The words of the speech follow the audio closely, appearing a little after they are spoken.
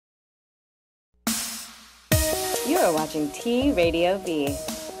are watching T Radio V,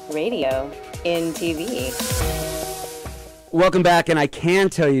 radio in TV. Welcome back, and I can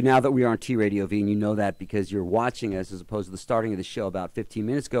tell you now that we are on T Radio V, and you know that because you're watching us as opposed to the starting of the show about 15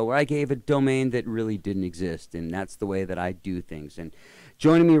 minutes ago where I gave a domain that really didn't exist, and that's the way that I do things. And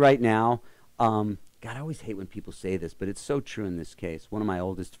joining me right now, God, I always hate when people say this, but it's so true in this case. One of my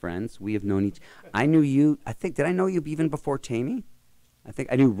oldest friends. We have known I knew you, did I know you even before Tammy? I think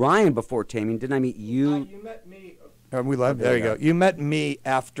I knew Ryan before Tammy. Didn't I meet you? You met me. There you go. You met me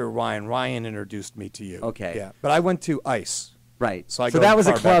after Ryan. Ryan introduced me to you. Okay. Yeah, but I went to ICE. Right. So that was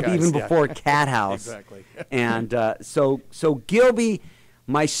a club ICE, even before Cat House. Exactly. And so Gilby,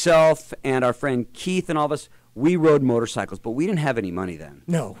 myself, and our friend Keith and all of us, we rode motorcycles, but we didn't have any money then.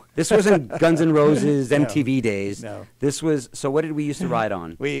 No. This wasn't Guns N' Roses, MTV days. No. This was, so what did we used to ride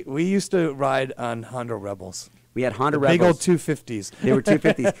on? We used to ride on Honda Rebels. We had Honda Big Rebels. old 250s. They were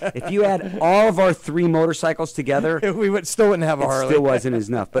 250s. If you had all of our 3 motorcycles together, we still wouldn't have a Harley. It still wasn't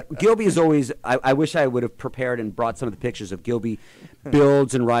enough. But Gilby is always, I wish I would have prepared and brought some of the pictures of Gilby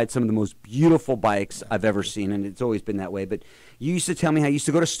builds and rides some of the most beautiful bikes I've ever seen, and it's always been that way. But you used to tell me how you used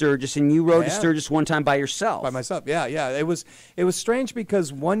to go to Sturgis, and you rode to Sturgis one time by yourself. By myself, yeah. It was strange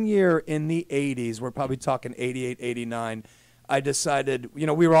because one year in the 80s, we're probably talking 88, 89, I decided, we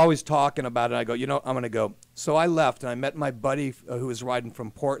were always talking about it. I go, I'm going to go. So I left, and I met my buddy who was riding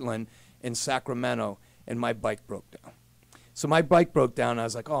from Portland in Sacramento, and my bike broke down. So my bike broke down, and I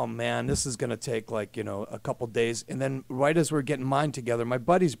was like, oh, man, this is going to take, a couple days. And then right as we were getting mine together, my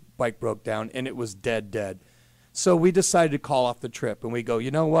buddy's bike broke down, and it was dead. So we decided to call off the trip, and we go,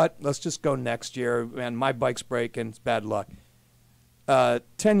 you know what? Let's just go next year. Man, my bike's breaking. It's bad luck.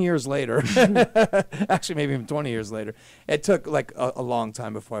 10 years later, actually maybe even 20 years later, it took a long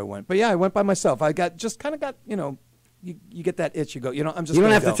time before I went. But yeah, I went by myself. I got you get that itch. You go, I'm just. You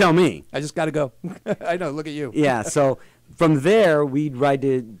don't have to tell me. I just got to go. I know. Look at you. Yeah. So from there, we'd ride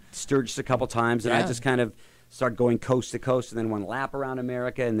to Sturgis a couple times, and I just kind of started going coast to coast, and then one lap around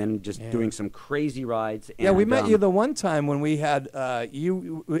America, and then just doing some crazy rides. And, yeah, we met you the one time when we had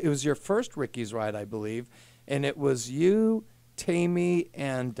you. It was your first Ricky's ride, I believe, and it was you, Tammy,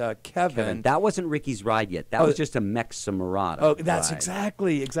 and Kevin. That wasn't Ricky's ride yet. That was just a Mexa Murata. Oh, that's ride.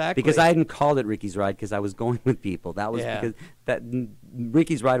 exactly. Because I hadn't called it Ricky's ride because I was going with people. That was because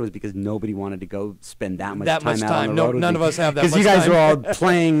Ricky's ride was because nobody wanted to go spend that much time out on the road. None of us have that much time. Because you guys were all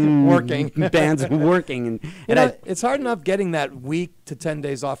playing working bands and working. And it's hard enough getting that week to 10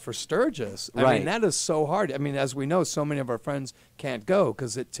 days off for Sturgis. I mean, that is so hard. I mean, as we know, so many of our friends can't go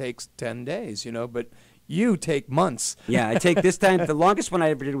because it takes 10 days, but you take months. Yeah, I take this time. The longest one I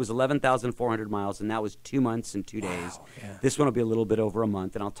ever did was 11,400 miles, and that was 2 months and 2 days. Wow, yeah. This one will be a little bit over a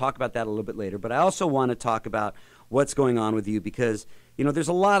month, and I'll talk about that a little bit later. But I also want to talk about what's going on with you because, there's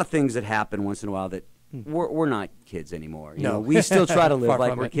a lot of things that happen once in a while that we're not kids anymore. You know, we still try to live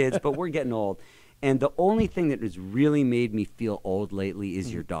like we're kids, but we're getting old. And the only thing that has really made me feel old lately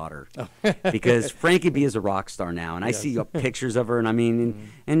is your daughter. Because Frankie B is a rock star now, and I see pictures of her, and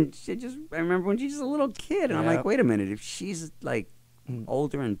and I remember when she's a little kid, and I'm like, wait a minute, if she's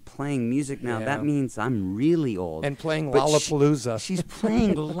older and playing music now, that means I'm really old. And playing Lollapalooza. She's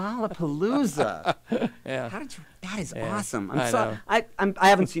playing Lollapalooza. Yeah. That is awesome. I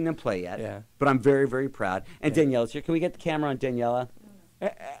haven't seen them play yet, but I'm very, very proud. And Daniela's here. Can we get the camera on Daniela?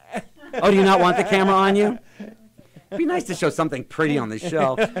 Oh, do you not want the camera on you? It'd be nice to show something pretty on the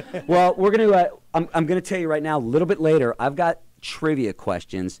show. Well, we're going to, I'm going to tell you right now, a little bit later, I've got trivia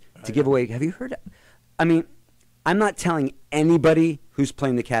questions to give away. Have you heard? I'm not telling anybody who's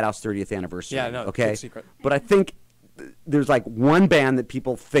playing the Cat House 30th anniversary. Yeah, no, okay? it's a secret. But I think there's one band that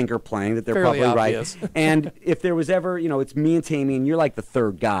people think are playing that they're Fairly probably obvious. right. And if there was ever, it's me and Tammy, and you're like the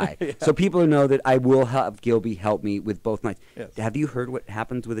third guy. So people know that I will have Gilby help me with both nights. Yes. Have you heard what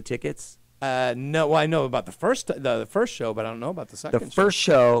happens with the tickets? No, well, I know about the first show, but I don't know about the second show. The first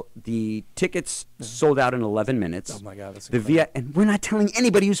show, the tickets sold out in 11 minutes. Oh, my God. That's and we're not telling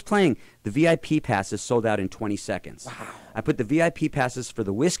anybody who's playing. The VIP passes sold out in 20 seconds. Wow. I put the VIP passes for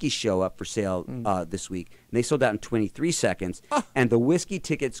the whiskey show up for sale this week, and they sold out in 23 seconds. And the whiskey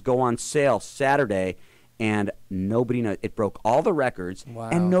tickets go on sale Saturday, and nobody knows. It broke all the records,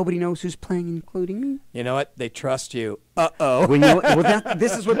 and nobody knows who's playing, including me. You know what? They trust you. Uh-oh.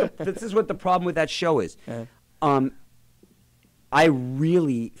 This is what the problem with that show is. I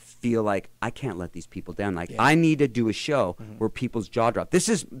really feel like I can't let these people down. I need to do a show where people's jaw drop. This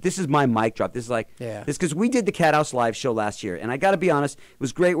is my mic drop. This is this because we did the Cat House live show last year, and I got to be honest, it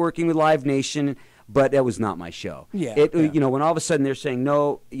was great working with Live Nation. but that was not my show. Yeah, You know, when all of a sudden they're saying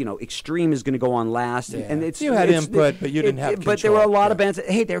no, you know, Extreme is going to go on last, and it's you had input, but you didn't have control. But there were a lot of bands that,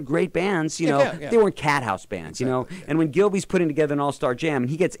 hey, they're great bands, you know. Yeah. They weren't cat house bands, you know. And when Gilby's putting together an all-star jam, and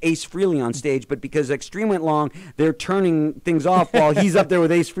he gets Ace Frehley on stage, but because Extreme went long, they're turning things off while he's up there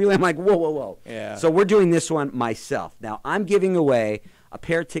with Ace Frehley. I'm like, whoa. Yeah. So we're doing this one myself. Now, I'm giving away a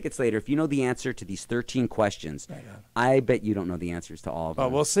pair of tickets later. If you know the answer to these 13 questions, I bet you don't know the answers to all of them. Oh,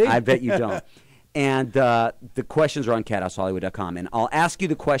 we'll see. I bet you don't. And the questions are on cathousehollywood.com. And I'll ask you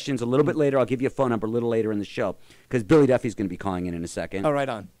the questions a little bit later. I'll give you a phone number a little later in the show because Billy Duffy's going to be calling in a second. Oh, right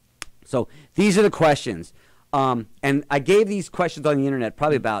on. So these are the questions. And I gave these questions on the internet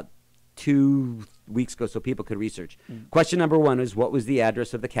probably about 2 weeks ago so people could research. Question number 1 is, what was the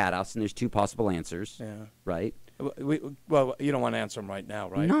address of the cat house? And there's 2 possible answers. Yeah. Right? Well, you don't want to answer them right now,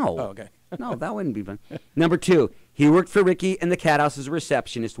 right? No. Oh, okay. No, that wouldn't be fun. Number 2, he worked for Riki and the Cat House as a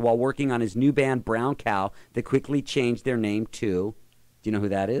receptionist while working on his new band, Brown Cow, that quickly changed their name to, do you know who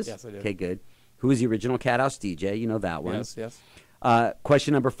that is? Yes, I do. Okay, good. Who was the original Cat House DJ? You know that one. Yes.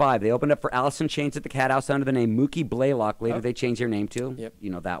 Question number 5, they opened up for Alice in Chains at the Cat House under the name Mookie Blaylock. Later they changed their name to. Yep. You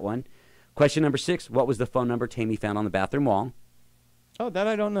know that one. Question number 6, what was the phone number Tammy found on the bathroom wall? Oh, that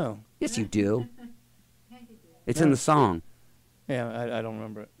I don't know. Yes, you do. It's in the song. Yeah, I don't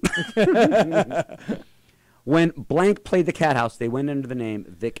remember it. When Blank played the Cat House, they went under the name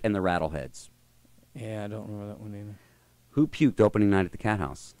Vic and the Rattleheads. Yeah, I don't remember that one either. Who puked opening night at the Cat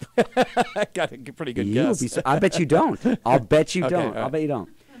House? I got a pretty good guess. I bet you don't. I'll bet you don't. Okay, I'll bet you don't.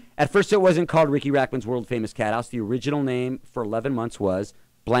 At first, it wasn't called Riki Rachtman's world famous Cat House. The original name for 11 months was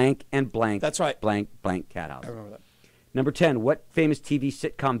Blank and Blank. That's right. Blank Cat House. I remember that. Number 10, what famous TV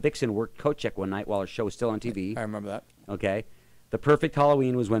sitcom vixen worked coat check one night while her show was still on TV? I remember that. Okay. The perfect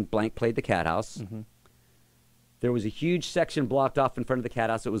Halloween was when Blank played the Cat House. Mm-hmm. There was a huge section blocked off in front of the Cat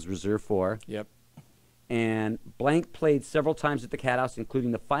House that was reserved for. Yep. And Blank played several times at the Cat House,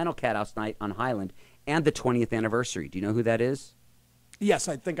 including the final Cat House night on Highland and the 20th anniversary. Do you know who that is? Yes,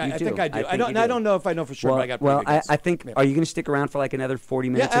 I think I do. I don't know if I know for sure, but I got pretty good guess. I think. Yeah. Are you going to stick around for like another 40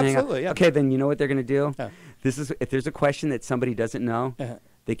 minutes? Yeah, and absolutely. hang out? Yeah. Okay, then you know what they're going to do. Yeah. This is if there's a question that somebody doesn't know,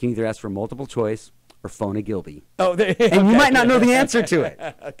 they can either ask for multiple choice or phone a Gilby. Oh, and you might not know the answer to it.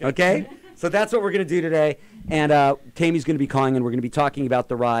 Okay. So that's what we're going to do today. And Tammy's going to be calling, and we're going to be talking about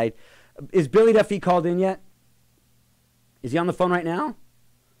the ride. Is Billy Duffy called in yet? Is he on the phone right now?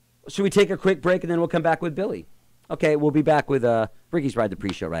 Should we take a quick break and then we'll come back with Billy? Okay, we'll be back with Riki's Ride, the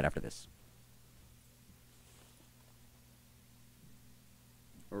pre-show, right after this.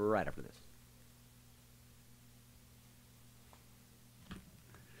 Right after this.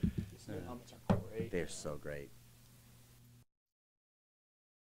 They're so great.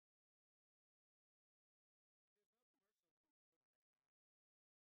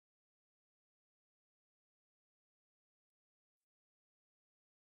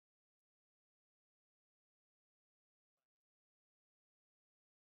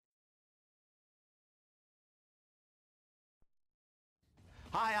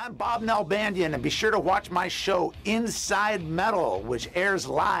 Hi, I'm Bob Nalbandian, and be sure to watch my show Inside Metal, which airs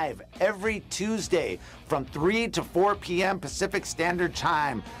live every Tuesday from 3 to 4 p.m. Pacific Standard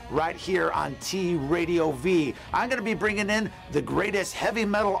Time, right here on T Radio V. I'm going to be bringing in the greatest heavy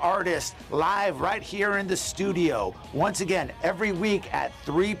metal artists live right here in the studio. Once again, every week at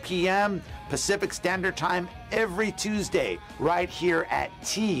 3 p.m. Pacific Standard Time, every Tuesday, right here at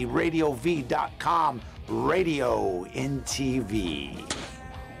TRadioV.com, Radio in TV.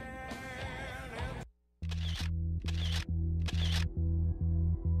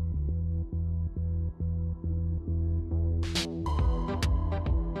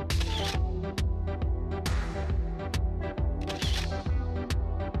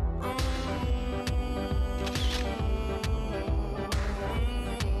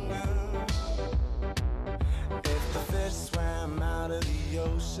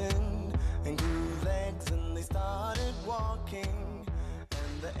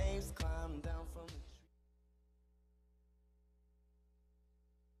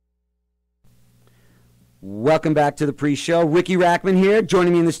 Welcome back to the pre-show. Riki Rachtman here.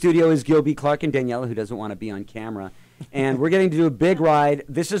 Joining me in the studio is Gilby Clarke and Daniela, who doesn't want to be on camera. And we're getting to do a big ride.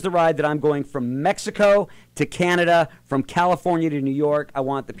 This is the ride that I'm going from Mexico to Canada, from California to New York. I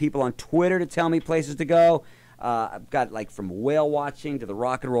want the people on Twitter to tell me places to go. I've got like from whale watching to the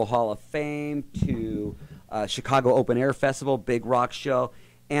Rock and Roll Hall of Fame to Chicago Open Air Festival, big rock show.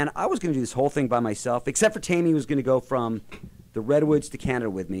 And I was going to do this whole thing by myself, except for Tammy, who was going to go from the Redwoods to Canada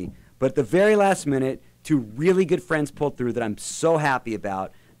with me. But at the very last minute, 2 really good friends pulled through that I'm so happy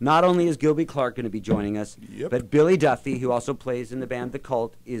about. Not only is Gilby Clarke going to be joining us, but Billy Duffy, who also plays in the band The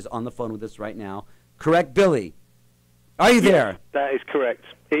Cult, is on the phone with us right now. Correct, Billy? Are you there? That is correct.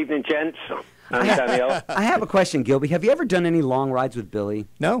 Evening, gents. I'm Daniel. I have a question, Gilby. Have you ever done any long rides with Billy?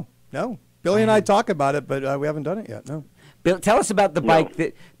 No. Billy and I talk about it, but we haven't done it yet. No. Bill, tell us about the bike.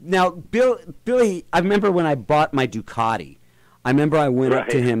 Billy, I remember when I bought my Ducati. I remember I went up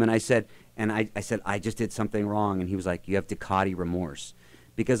to him and I said, I just did something wrong, and he was like, you have Ducati remorse,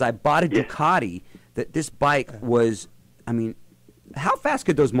 because I bought a Ducati that this bike was. I mean, how fast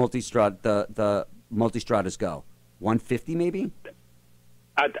could those the Multistradas go? 150 maybe.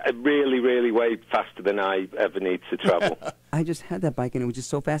 I really, really way faster than I ever need to travel. I just had that bike, and it was just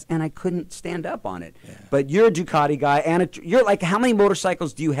so fast, and I couldn't stand up on it. Yeah. But you're a Ducati guy, and you're like, how many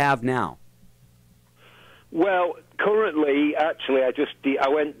motorcycles do you have now? Well, currently, actually, I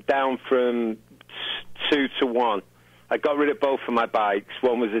went down from 2 to 1. I got rid of both of my bikes.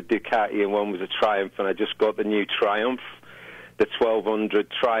 One was a Ducati and one was a Triumph, and I just got the new Triumph, the 1200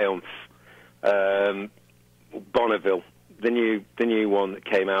 Triumph, Bonneville. The new one that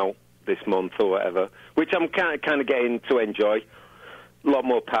came out this month or whatever, which I'm kind of getting to enjoy. A lot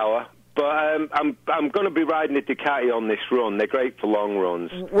more power, but I'm going to be riding a Ducati on this run. They're great for long runs,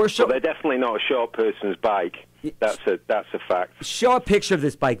 but they're definitely not a short person's bike. That's a fact. Show a picture of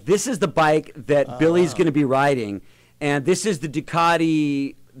this bike. This is the bike that Billy's going to be riding, and this is the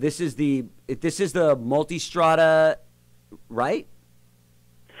Ducati. This is the Multistrada, right?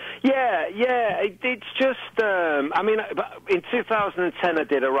 Yeah. It's just, I mean, in 2010 I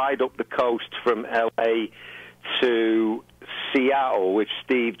did a ride up the coast from L.A. to Seattle with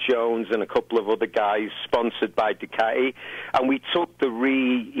Steve Jones and a couple of other guys, sponsored by Ducati, and we took the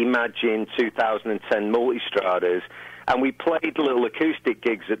reimagined 2010 Multistradas, and we played little acoustic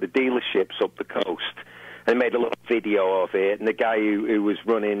gigs at the dealerships up the coast. And made a little video of it, and the guy who was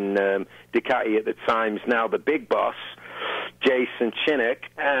running Ducati at the time is now the big boss, Jason Chinnock,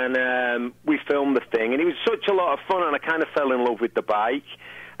 and we filmed the thing, and it was such a lot of fun, and I kind of fell in love with the bike.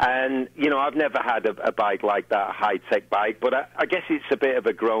 And, you know, I've never had a bike like that, a high-tech bike, but I guess it's a bit of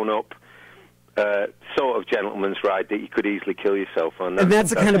a grown-up sort of gentleman's ride that you could easily kill yourself on. And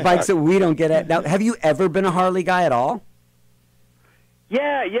that's the kind of bikes that we don't get at. Now, have you ever been a Harley guy at all?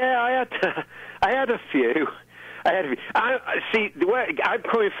 Yeah, I had a few. I'm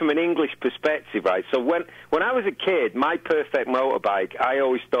coming from an English perspective, right? So when I was a kid, my perfect motorbike, I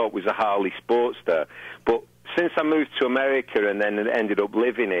always thought was a Harley Sportster. But since I moved to America and then ended up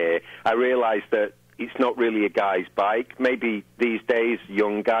living here, I realized that it's not really a guy's bike. Maybe these days,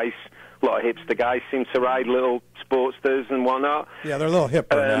 young guys, a lot of hipster guys seem to ride little Sportsters and whatnot. Yeah, they're a little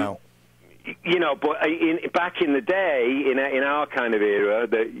hipper now. You know, but back in the day, in our kind of era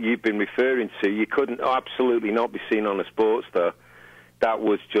that you've been referring to, you couldn't absolutely not be seen on a Sportster. That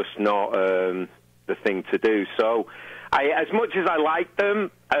was just not the thing to do. So, as much as I liked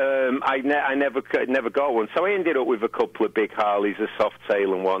them, I never got one. So I ended up with a couple of big Harleys, a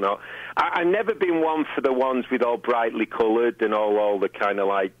Softail and whatnot. I've never been one for the ones with all brightly coloured and all the kind of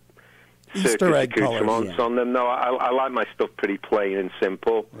like Easter egg accoutrements on them. No, I like my stuff pretty plain and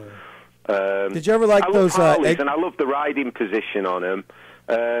simple. Yeah. Did you ever like those? Harleys, and I love the riding position on them.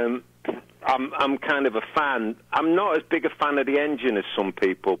 I'm kind of a fan. I'm not as big a fan of the engine as some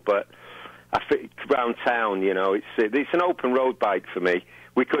people, but I think around town, you know, it's an open road bike for me.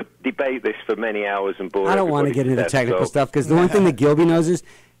 We could debate this for many hours and bore. I don't want to get into the technical stuff because the one thing that Gilby knows is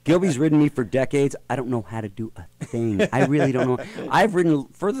Gilby's ridden me for decades. I don't know how to do a thing. I really don't know. I've ridden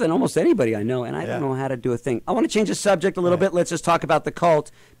further than almost anybody I know, and I don't know how to do a thing. I want to change the subject a little bit. Let's just talk about the cult,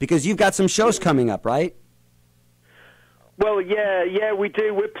 because you've got some shows coming up, right? Well, yeah, we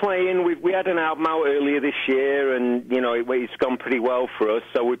do. We're playing. We had an album out earlier this year, and, you know, it's gone pretty well for us,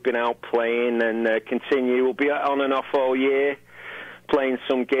 so we've been out playing and continue. We'll be on and off all year, playing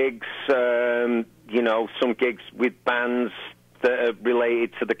some gigs, you know, some gigs with bands that are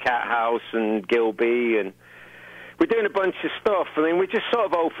related to the Cat House and Gilby, and we're doing a bunch of stuff. I mean, we're just sort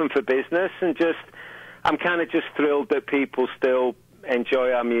of open for business, and I'm kind of just thrilled that people still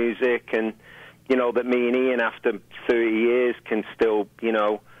enjoy our music, and, you know, that me and Ian, after 30 years, can still, you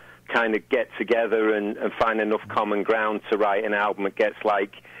know, kind of get together and find enough common ground to write an album that gets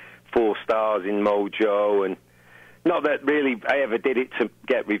like 4 stars in Mojo. And not that really I ever did it to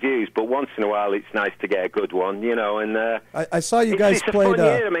get reviews, but once in a while it's nice to get a good one, you know. And I saw you guys played. It's a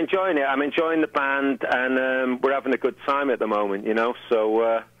fun year. I'm enjoying it. I'm enjoying the band, and we're having a good time at the moment, you know.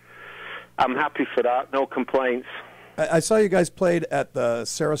 So I'm happy for that. No complaints. I saw you guys played at the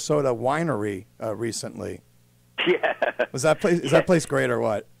Sarasota Winery recently. Yeah. Was that place? Is that place great or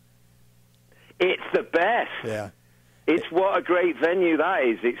what? It's the best. Yeah. It's what a great venue that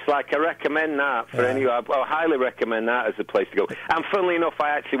is. It's like I recommend that for anyone. I highly recommend that as a place to go. And funnily enough, I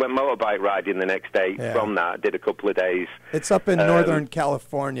actually went motorbike riding the next day from that. I did a couple of days. It's up in Northern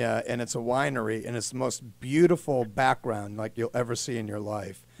California, and it's a winery, and it's the most beautiful background like you'll ever see in your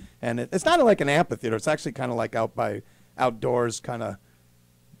life. And it's not like an amphitheater. It's actually kind of like outdoors, kind of,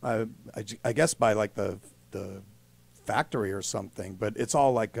 I guess by like the factory or something. But it's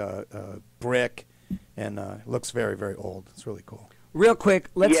all like a brick. And it looks very, very old. It's really cool. Real quick,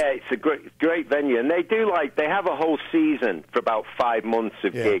 let's... Yeah, it's a great venue. And they have a whole season for about 5 months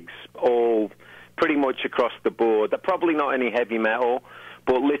of gigs, all pretty much across the board. They're probably not any heavy metal,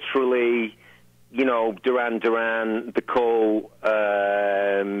 but literally, you know, Duran Duran, The Call,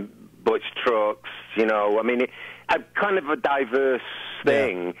 Butch Trucks, you know. I mean, kind of a diverse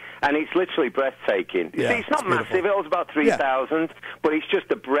thing, and it's literally breathtaking. Yeah, it's not massive. It was about 3,000, but it's just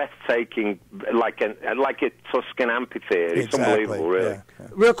a breathtaking, like a Tuscan amphitheater. It's unbelievable, really. Yeah.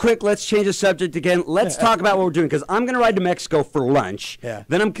 Real quick, let's change the subject again. Let's talk about what we're doing, because I'm going to ride to Mexico for lunch. Yeah.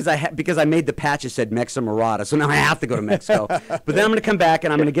 Then because I made the patch that said Mexa Morada, so now I have to go to Mexico. But then I'm going to come back,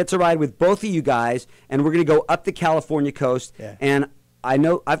 and I'm going to get to ride with both of you guys, and we're going to go up the California coast. Yeah. And I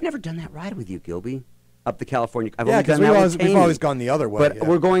know I've never done that ride with you, Gilby. Up the California. I've only because done that with we've always gone the other way. But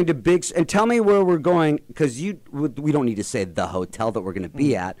we're going to and tell me where we're going, because we don't need to say the hotel that we're going to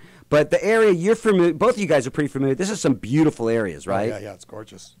be at, but the area you're familiar. Both of you guys are pretty familiar. This is some beautiful areas, right? Yeah, it's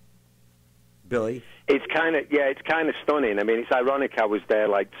gorgeous. Billy, it's kind of stunning. I mean, it's ironic. I was there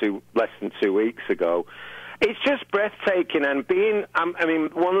like less than 2 weeks ago. It's just breathtaking, and I mean,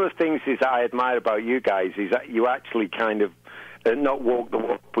 one of the things I admire about you guys is that you actually kind of not walk the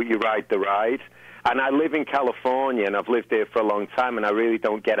walk, but you ride the ride. And I live in California, and I've lived here for a long time, and I really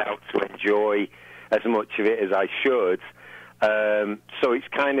don't get out to enjoy as much of it as I should. So it's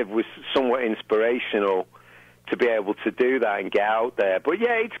kind of was somewhat inspirational to be able to do that and get out there. But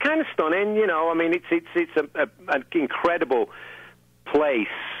yeah, it's kind of stunning, you know. I mean, it's an incredible place,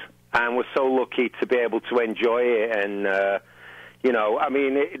 and we're so lucky to be able to enjoy it. And you know, I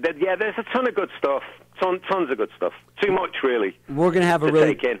mean, there's a ton of good stuff. Tons of good stuff. Too much, really. We're going to have we're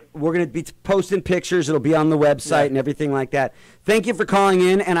going to be posting pictures. It'll be on the website and everything like that. Thank you for calling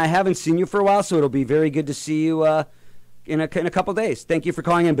in, and I haven't seen you for a while, so it'll be very good to see you in a couple days. Thank you for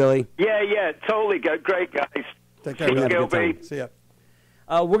calling in, Billy. Yeah, totally good. Great, guys. Take care. Gilby. See ya.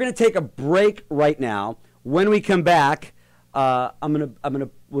 We're going to take a break right now. When we come back, when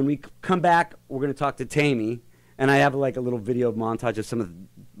we come back, we're going to talk to Tammy, and I have like a little video montage of some of the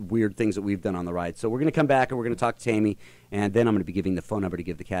weird things that we've done on the ride. So we're going to come back and we're going to talk to Tammy, and then I'm going to be giving the phone number to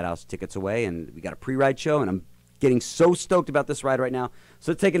give the Cat House tickets away, and we got a pre-ride show, and I'm getting so stoked about this ride right now.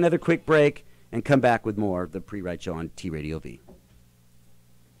 So let's take another quick break and come back with more of the pre-ride show on T-Radio V.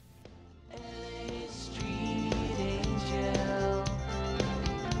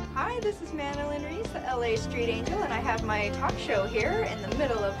 Hi, this is Madeline Reese, the LA Street Angel, and I have my talk show here in the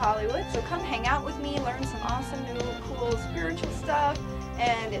middle of Hollywood. So come hang out with me, learn some awesome new cool spiritual stuff.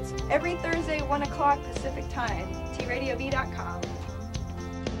 And it's every Thursday, 1 o'clock Pacific time. TRadioV.com.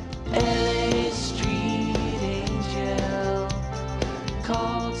 LA Street Angel,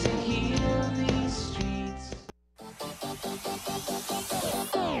 called to heal these streets.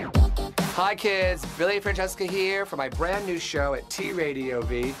 Hi kids, Billy and Francesca here for my brand new show at T-Radio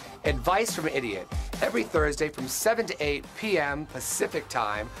V, Advice from an Idiot, every Thursday from 7 to 8 p.m. Pacific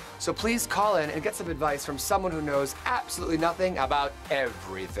time. So please call in and get some advice from someone who knows absolutely nothing about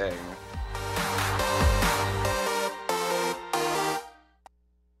everything.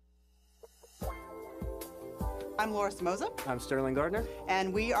 I'm Laura Somoza. I'm Sterling Gardner.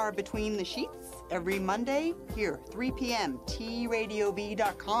 And we are Between the Sheets every Monday here, 3 p.m.,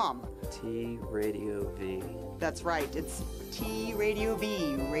 TRadioV.com. T-Radio-V. That's right. It's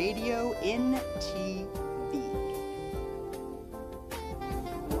T-Radio-V, radio in TV.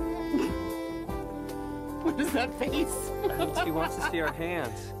 What is that face? He wants to see our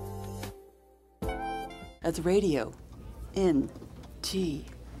hands. That's radio in TV.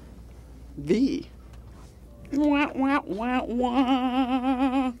 Wah, wah, wah,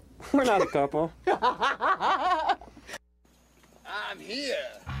 wah. We're not a couple. I'm here.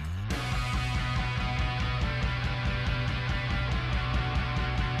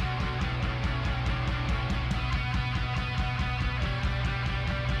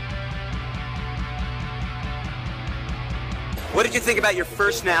 What did you think about your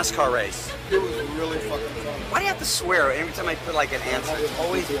first NASCAR race? It was really fucking fun. Why do you have to swear every time I put like an answer? It's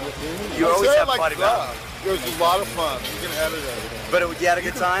always you I always said have like fun about it. It was a lot of fun. You can edit it. But you had a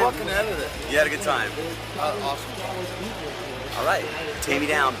good time? Fucking edit it. You had a good time. Awesome. All right. Tammy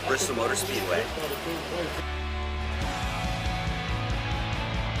down, Bristol Motor Speedway.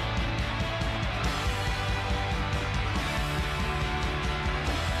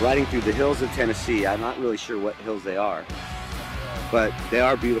 riding through the hills of Tennessee. I'm not really sure what hills they are, but they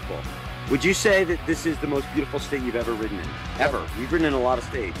are beautiful. Would you say that this is the most beautiful state you've ever ridden in? Ever? You've ridden in a lot of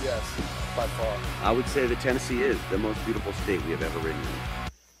states. Yes, by far. I would say that Tennessee is the most beautiful state we have ever ridden in.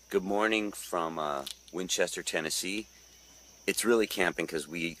 Good morning from Winchester, Tennessee. It's really camping because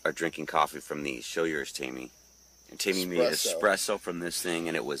we are drinking coffee from these. Show yours, Tammy. And Tammy made espresso from this thing,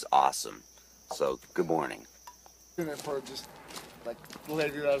 and it was awesome. So, good morning. Been there for just, like, the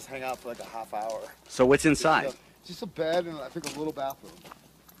lady let us hang out for like a half hour. So what's inside? Just a bed and I think a little bathroom.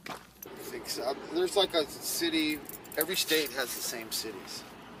 There's like a city, every state has the same cities.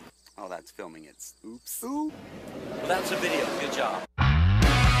 Oh, that's filming it. Oops. Ooh. Well, that's a video. Good job.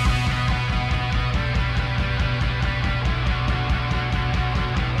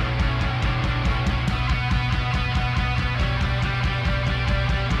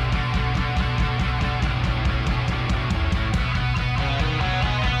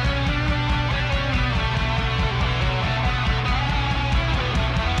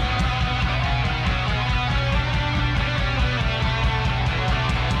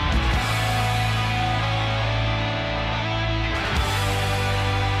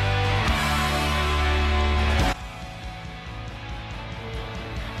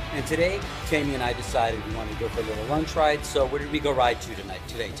 Today, Tammy and I decided we wanted to go for a little lunch ride. So where did we go ride to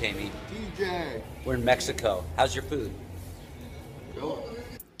today, Tammy? DJ. We're in Mexico. How's your food? Good.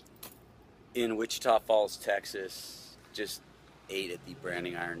 In Wichita Falls, Texas. Just ate at the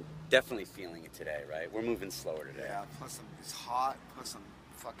Branding Iron. Definitely feeling it today, right? We're moving slower today. Yeah, plus it's hot, plus I'm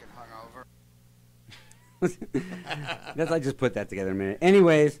fucking hungover. I just put that together in a minute.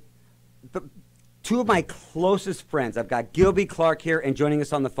 Anyways, two of my closest friends. I've got Gilby Clarke here, and joining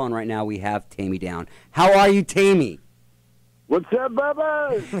us on the phone right now, we have Tammy Down. How are you, Tammy? What's up,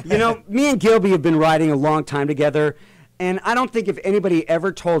 Bubba? You know, me and Gilby have been riding a long time together, and I don't think if anybody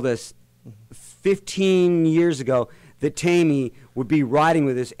ever told us 15 years ago that Tammy would be riding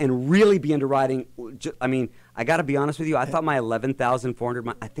with us and really be into riding. I mean, I got to be honest with you. I thought my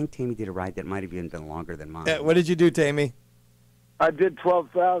 11,400. I think Tammy did a ride that might have even been longer than mine. What did you do, Tammy? I did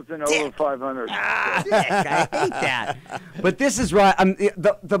 12,000 over 500. I hate that. But this is right.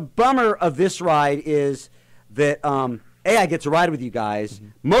 The bummer of this ride is that I get to ride with you guys. Mm-hmm.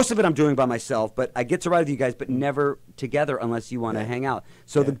 Most of it I'm doing by myself, but I get to ride with you guys, but never together unless you want to hang out.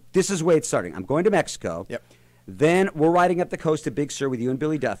 So this is the way it's starting. I'm going to Mexico. Yep. Then we're riding up the coast to Big Sur with you and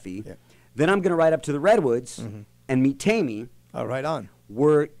Billy Duffy. Yep. Then I'm going to ride up to the Redwoods and meet Tammy. Oh, right on.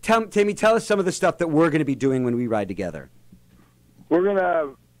 Tammy, tell us some of the stuff that we're going to be doing when we ride together. We're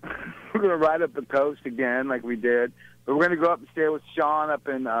gonna ride up the coast again, like we did. But we're gonna go up and stay with Sean up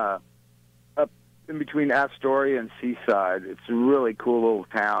in between Astoria and Seaside. It's a really cool little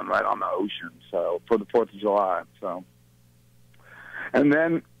town right on the ocean. So for the 4th of July. So,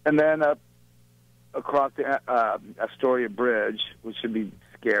 and then up across the Astoria Bridge, which should be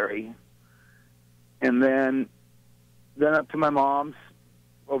scary. And then up to my mom's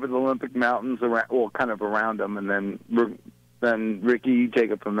over the Olympic Mountains, kind of around them, and then Ricky, you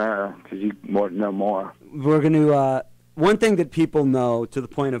take it from there because you know more. We're going to. One thing that people know to the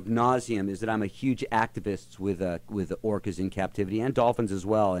point of nauseum is that I'm a huge activist with orcas in captivity and dolphins as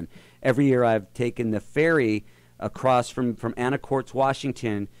well. And every year I've taken the ferry across from Anacortes,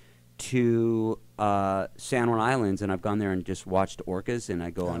 Washington, to San Juan Islands, and I've gone there and just watched orcas, and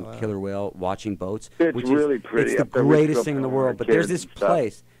I go on killer whale watching boats. It's really pretty. It's the greatest thing in the world. But there's this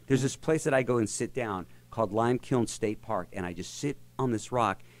place. There's this place that I go and sit down called Lime Kiln State Park, and I just sit on this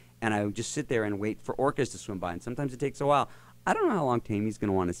rock, and I just sit there and wait for orcas to swim by, and sometimes it takes a while. I don't know how long Tammy's going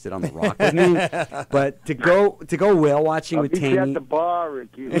to want to sit on the rock with me, but to go whale watching with Tammy. I'll be at the bar,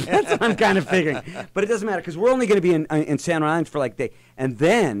 Ricky. That's what I'm kind of figuring. But it doesn't matter because we're only going to be in San Juan Islands for like a day, and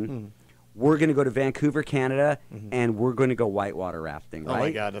then we're going to go to Vancouver, Canada, and we're going to go whitewater rafting. Right? Oh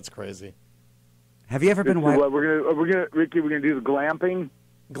my God, that's crazy. Have you ever been white? Ricky, we're gonna do the glamping.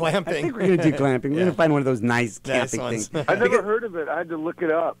 Glamping. I think we're going to do glamping. We're going to find one of those nice camping things. I never heard of it. I had to look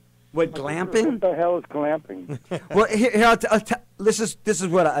it up. What, glamping? What the hell is glamping? Well, here this is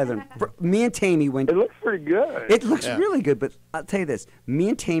what I learned. Me and Tammy went. It looks pretty good. It looks really good, but I'll tell you this. Me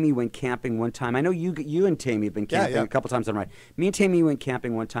and Tammy went camping one time. I know you and Tammy have been camping a couple times on ride. Me and Tammy went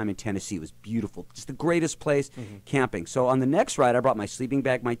camping one time in Tennessee. It was beautiful. Just the greatest place camping. So on the next ride, I brought my sleeping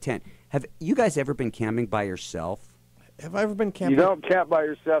bag, my tent. Have you guys ever been camping by yourself? Have I ever been camping? You don't camp by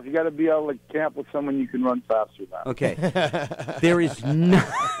yourself. You got to be able to camp with someone you can run faster than. Okay.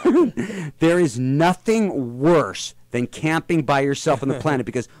 There is nothing worse than camping by yourself on the planet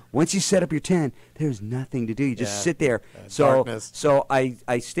because once you set up your tent, there's nothing to do. You just sit there. So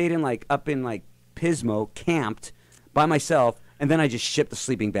I stayed in up in Pismo, camped by myself, And then I just shipped the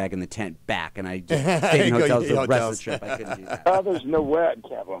sleeping bag and the tent back, and I just stayed in hotels the rest of the trip. I couldn't do that. Oh, there's no way I'd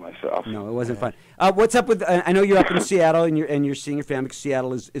camp by myself. No, it wasn't fun. What's up with? I know you're up in Seattle, and you're seeing your family.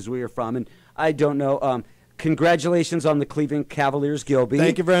 Seattle is where you're from, and I don't know. Congratulations on the Cleveland Cavaliers, Gilby.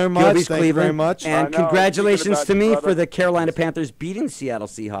 Thank you very much. Gilby's Thank you very Cleveland. much. And congratulations to me for the Carolina Panthers beating the Seattle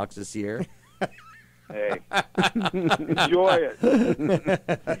Seahawks this year. Hey, enjoy it.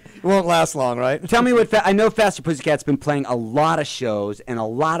 It won't last long, right? Tell me what I know. Faster Pussycat's been playing a lot of shows, and a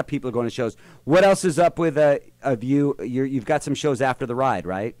lot of people are going to shows. What else is up with you? You've got some shows after the ride,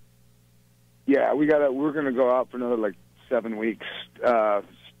 right? Yeah, we're gonna go out for another like 7 weeks,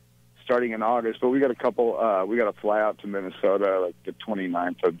 starting in August. But we got a couple. We got to fly out to Minnesota like the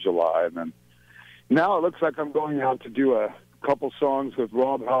 29th of July, and then now it looks like I'm going out to do a couple songs with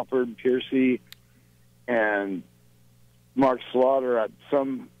Rob Halford, Piercy, and Mark Slaughter at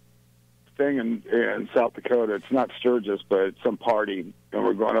some thing in South Dakota. It's not Sturgis, but it's some party, and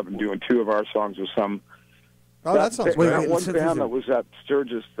we're going up and doing 2 of our songs with some. Oh, that sounds great. That one band that was at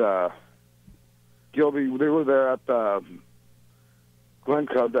Sturgis, Gilby, they were there at the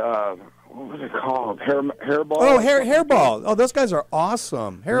Glencoe. What was it called? Hairball. Oh, Hairball. Oh, those guys are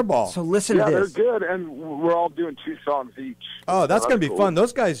awesome. Hairball. So listen to this. They're good, and we're all doing 2 songs each. Oh, that's going to be cool. fun.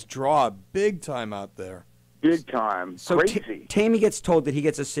 Those guys draw big time out there. Big time. So Crazy. Tammy gets told that he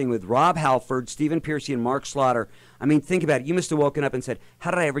gets to sing with Rob Halford, Stephen Piercy, and Mark Slaughter. I mean, think about it. You must have woken up and said,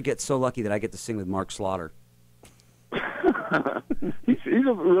 how did I ever get so lucky that I get to sing with Mark Slaughter? He's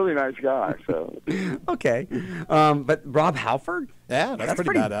a really nice guy. So okay, but Rob Halford? Yeah, that's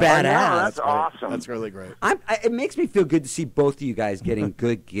pretty badass. That's awesome. That's really great. It makes me feel good to see both of you guys getting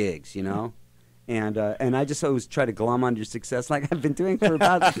good gigs, you know? And I just always try to glom on your success like I've been doing for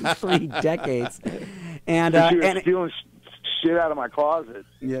about 3 decades. And stealing shit out of my closet.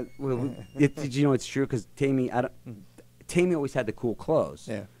 Yeah, well, did you know it's true? Because Tammy always had the cool clothes.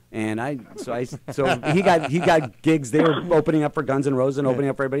 Yeah. And so he got gigs there opening up for Guns N' Roses and opening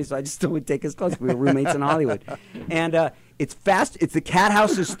up for everybody. So I just still would take his clothes. We were roommates in Hollywood, and it's the Cat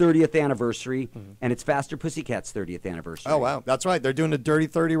House's 30th anniversary, and it's Faster Pussycat's 30th anniversary. Oh wow, that's right. They're doing the Dirty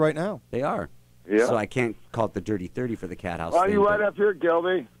 30 right now. They are. Yeah. So I can't call it the Dirty 30 for the Cat House. Well, you right up here,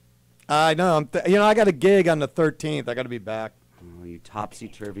 Gilby. I know. I got a gig on the 13th. I got to be back. Oh, you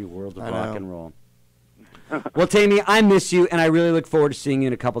topsy-turvy world of rock and roll. Well, Tammy, I miss you, and I really look forward to seeing you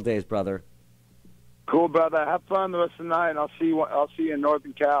in a couple days, brother. Cool, brother. Have fun the rest of the night, and I'll see you in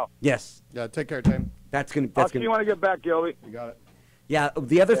Northern Cal. Yes. Yeah, take care, Tim. I'll see you when I get back, Gilby. You got it. Yeah,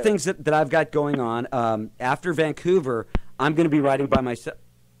 the other things that I've got going on, after Vancouver, I'm going to be riding by myself.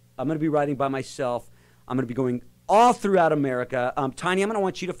 I'm going to be going all throughout America. Tiny, I'm going to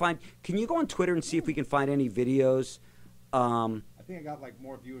want you to find. Can you go on Twitter and see if we can find any videos? I think I got like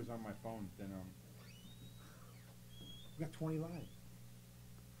more viewers on my phone than we got 20 live.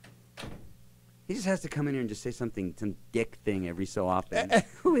 He just has to come in here and just say some dick thing every so often.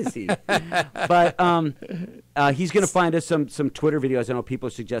 Who is he? But he's going to find us some Twitter videos. I know people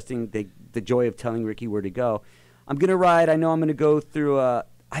are suggesting the joy of telling Ricky where to go. I'm going to ride. I know I'm going to go through.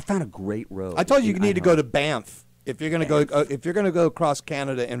 I found a great road. I told you need to go to Banff. If you're going to go across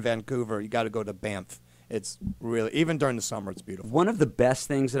Canada and Vancouver, you got to go to Banff. It's really, even during the summer, it's beautiful. One of the best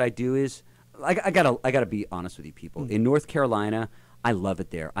things that I do is I gotta be honest with you people. In North Carolina, I love it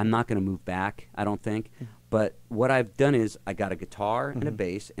there. I'm not going to move back, I don't think. But what I've done is I got a guitar and a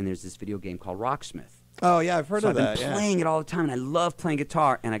bass, and there's this video game called Rocksmith. Oh, yeah, I've heard of that. I've been playing it all the time, and I love playing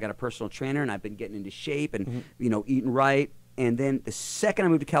guitar. And I got a personal trainer, and I've been getting into shape and, eating right. And then the second I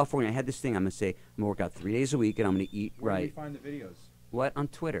moved to California, I had this thing. I'm going to say, I'm going to work out 3 days a week, and I'm going to eat right. Where do we find the videos? What? On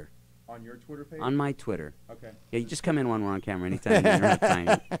Twitter. On your Twitter page? On my Twitter. Okay. Yeah, you just come in when we're on camera anytime. You don't have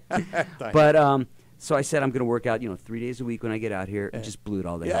time. But so I said I'm going to work out, 3 days a week when I get out here. I just blew it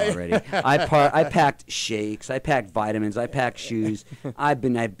all day already. I packed shakes. I packed vitamins. I packed shoes. I've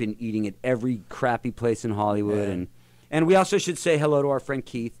been eating at every crappy place in Hollywood. And we also should say hello to our friend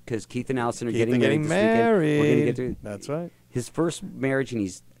Keith, because Keith and Allison are getting married this weekend. We're going to get to That's right. His first marriage, and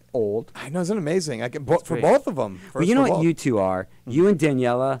he's old. I know, isn't it amazing? I can for both of them. Well, you know what you two are? You and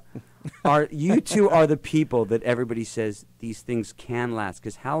Daniela you two are the people that everybody says these things can last.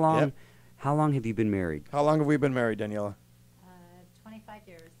 Because how long have you been married? How long have we been married, Daniela? 25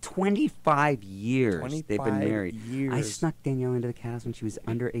 years. 25 years they've been married. I snuck Danielle into the cast when she was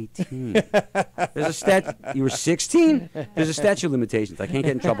under 18. There's a You were 16? There's a statute of limitations. I can't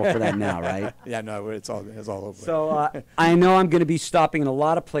get in trouble for that now, right? Yeah, no, it's all over. So I know I'm going to be stopping in a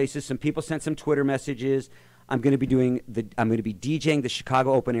lot of places. Some people sent some Twitter messages. I'm going to be DJing the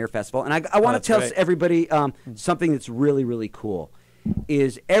Chicago Open Air Festival, and I want to tell everybody something that's really, really cool.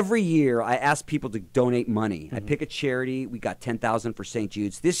 is every year I ask people to donate money. I pick a charity. We got $10,000 for St.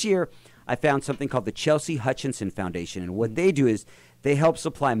 Jude's. This year I found something called the Chelsea Hutchinson Foundation, and what they do is they help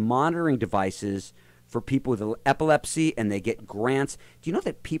supply monitoring devices for people with epilepsy, and they get grants. Do you know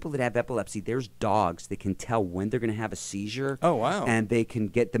that people that have epilepsy, there's dogs that can tell when they're going to have a seizure? Oh, wow. And they can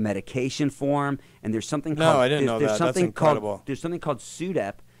get the medication for them. And there's something No, called... I didn't know that. That's incredible. There's something called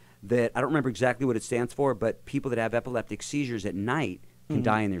SUDEP that I don't remember exactly what it stands for, but people that have epileptic seizures at night can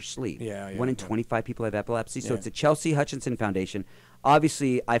die in their sleep. Yeah, 1 in 25 people have epilepsy. So Yeah. it's the Chelsea Hutchinson Foundation.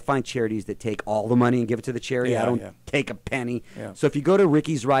 Obviously, I find charities that take all the money and give it to the charity. Yeah, I don't yeah. take a penny. Yeah. So if you go to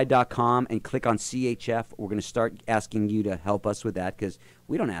rickysride.com and click on CHF, we're going to start asking you to help us with that, because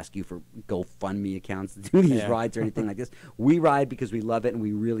we don't ask you for GoFundMe accounts to do these Yeah. rides or anything like this. We ride because we love it, and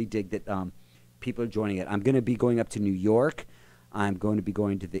we really dig that people are joining it. I'm going to be going up to New York. I'm going to be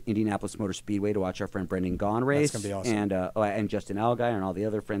going to the Indianapolis Motor Speedway to watch our friend Brendan Gaughan race. That's gonna be awesome. And Justin Allgaier and all the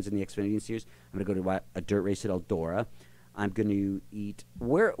other friends in the Xfinity Series. I'm going to go to a dirt race at Eldora. I'm going to eat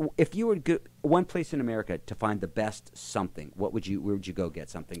if you were to go one place in America to find the best something, where would you go get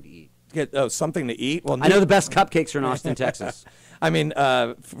something to eat? Get something to eat. Well, I know the best cupcakes are in Austin, Texas. I mean,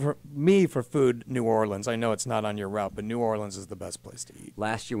 for me, for food, New Orleans. I know it's not on your route, but New Orleans is the best place to eat.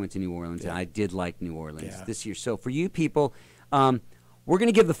 Last year went to New Orleans, and I did like New Orleans. Yeah. This year. So for you people, we're going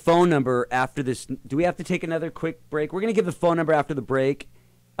to give the phone number after this. Do we have to take another quick break? We're going to give the phone number after the break.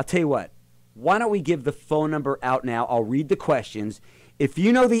 I'll tell you what. Why don't we give the phone number out now? I'll read the questions. If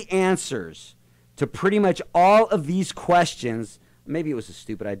you know the answers to pretty much all of these questions, maybe it was a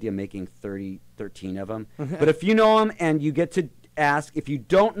stupid idea making 13 of them, but if you know them and you get to ask, if you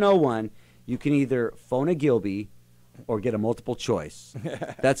don't know one, you can either phone a Gilby or get a multiple choice.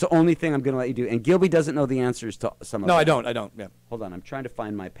 That's the only thing I'm going to let you do. And Gilby doesn't know the answers to some of them. No, I don't. Yeah. Hold on. I'm trying to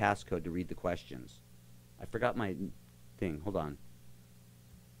find my passcode to read the questions. I forgot my thing. Hold on.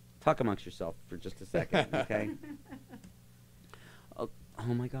 Talk amongst yourself for just a second, okay? Oh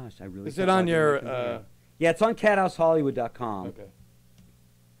my gosh, I really. Is it on your? Yeah, it's on cathousehollywood.com. Okay.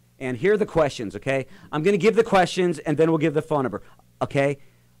 And here are the questions, okay? I'm going to give the questions, and then we'll give the phone number, okay?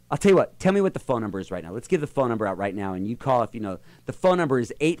 I'll tell you what. Tell me what the phone number is right now. Let's give the phone number out right now, and you call if you know. The phone number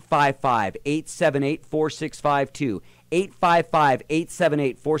is 855-878-4652.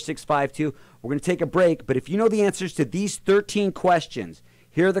 855-878-4652. We're going to take a break, but if you know the answers to these 13 questions,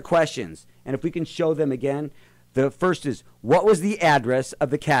 here are the questions. And if we can show them again, the first is, what was the address of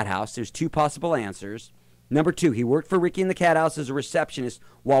the Cat House? There's two possible answers. Number 2, he worked for Riki and the Cat House as a receptionist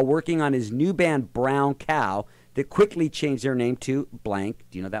while working on his new band, Brown Cow, that quickly changed their name to blank.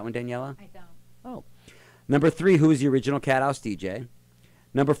 Do you know that one, Daniela? I don't. Oh. Number 3, who was the original Cat House DJ?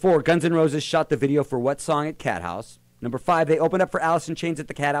 Number 4, Guns N' Roses shot the video for what song at Cat House? Number 5, they opened up for Alice in Chains at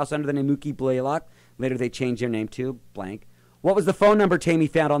the Cat House under the name Mookie Blaylock. Later they changed their name to blank. What was the phone number Tammy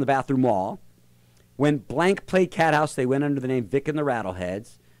found on the bathroom wall? When blank played Cat House, they went under the name Vic and the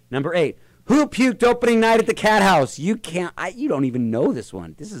Rattleheads. Number 8, who puked opening night at the Cat House? You don't even know this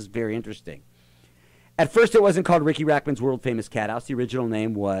one. This is very interesting. At first, it wasn't called Riki Rachtman's world famous Cat House. The original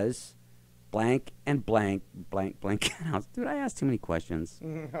name was blank and blank Cat House. Dude, I asked too many questions.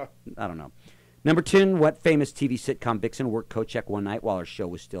 I don't know. Number 10, what famous TV sitcom vixen worked coat check one night while her show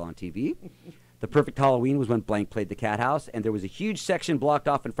was still on TV? The perfect Halloween was when blank played the Cat House, and there was a huge section blocked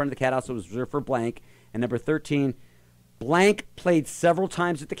off in front of the Cat House that was reserved for blank. And number 13, blank played several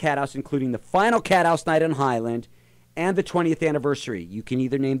times at the Cat House, including the final Cat House night in Highland and the 20th anniversary. You can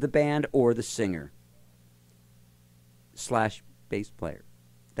either name the band or the singer / bass player.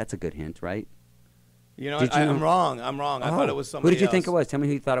 That's a good hint, right? You know, I'm wrong. I thought it was somebody Who did you else. think it was? Tell me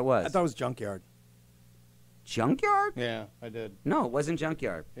who you thought it was. I thought it was Junkyard. Junkyard? Yeah, I did. No, it wasn't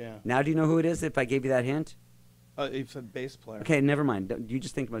Junkyard. Yeah. Now do you know who it is if I gave you that hint? You said bass player. Okay, never mind. You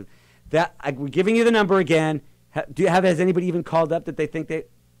just think about that. We're giving you the number again. Has anybody even called up that they think they...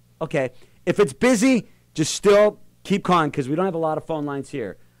 Okay, if it's busy, just still keep calling because we don't have a lot of phone lines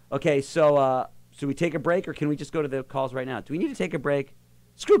here. Okay, so we take a break or can we just go to the calls right now? Do we need to take a break?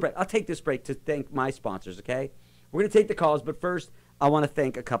 Screw break. I'll take this break to thank my sponsors, okay? We're going to take the calls, but first I want to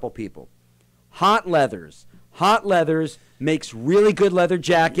thank a couple people. Hot Leathers. Hot Leathers makes really good leather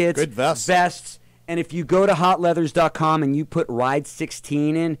jackets. Good vests. And if you go to hotleathers.com and you put Ride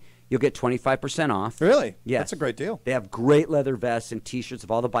 16 in, you'll get 25% off. Really? Yes. That's a great deal. They have great leather vests and T-shirts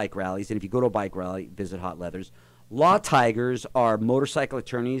of all the bike rallies. And if you go to a bike rally, visit Hot Leathers. Law Tigers are motorcycle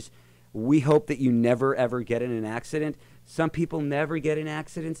attorneys. We hope that you never, ever get in an accident. Some people never get in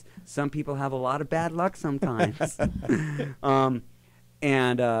accidents. Some people have a lot of bad luck sometimes.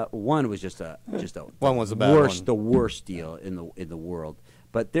 And one was just a one was a bad one. The worst deal in the world.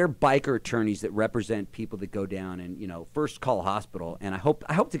 but they're biker attorneys that represent people that go down and, you know, first call a hospital. And I hope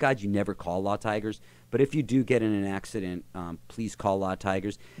to God you never call Law Tigers. But if you do get in an accident, please call Law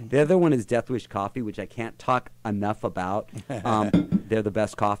Tigers. The other one is Death Wish Coffee, which I can't talk enough about. They're the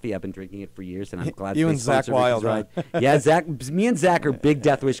best coffee. I've been drinking it for years, and I'm glad You they and Zach sponsor Ricky's Wild, Ride. right? Yeah, me and Zach are big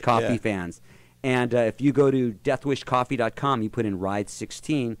Death Wish Coffee fans. And if you go to deathwishcoffee.com, you put in Ride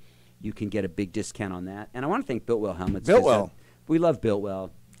 16, you can get a big discount on that. And I want to thank Biltwell Helmets. Biltwell. We love Biltwell.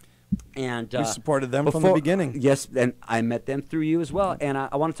 And we supported them from the beginning. Yes, and I met them through you as well. And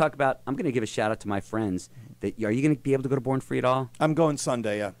I want to talk about, I'm going to give a shout out to my friends. Are you going to be able to go to Born Free at all? I'm going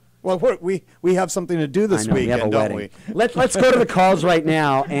Sunday, yeah. Well, we have something to do this weekend, don't we? Let's go to the calls right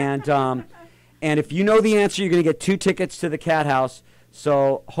now. And if you know the answer, you're going to get 2 tickets to the Cat House.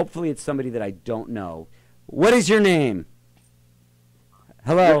 So hopefully it's somebody that I don't know. What is your name?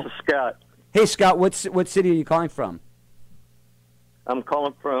 Hello. This is Scott. Hey, Scott. What city are you calling from? I'm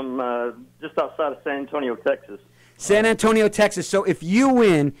calling from just outside of San Antonio, Texas. San Antonio, Texas. So if you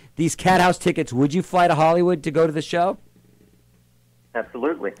win these Cat House tickets, would you fly to Hollywood to go to the show?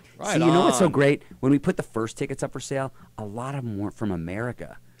 Absolutely. See, you know what's so great? When we put the first tickets up for sale, a lot of them weren't from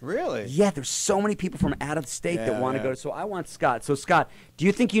America. Really? Yeah, there's so many people from out of the state that want to go. So I want Scott. So, Scott, do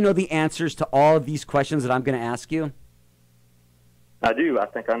you think you know the answers to all of these questions that I'm going to ask you? I do. I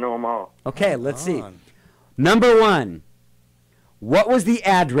think I know them all. Okay, let's see. Number 1, what was the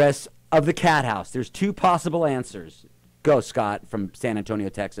address of the Cat House? There's 2 possible answers. Go, Scott, from San Antonio,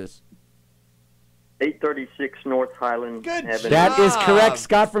 Texas. 836 North Highland Avenue. That is correct,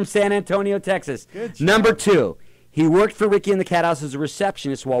 Scott, from San Antonio, Texas. Good job. Number 2, he worked for Ricky and the Cat House as a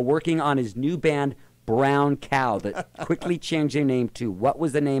receptionist while working on his new band, Brown Cow, that quickly changed their name to, what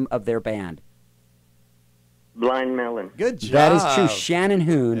was the name of their band? Blind Melon. Good job. That is true. Shannon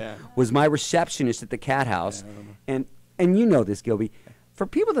Hoon was my receptionist at the Cat House. And you know this, Gilby. For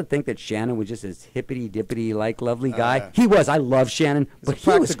people that think that Shannon was just this hippity-dippity, lovely guy, he was. I love Shannon, but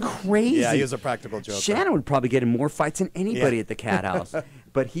he was crazy. Yeah, he was a practical joker. Shannon would probably get in more fights than anybody at the Cat House.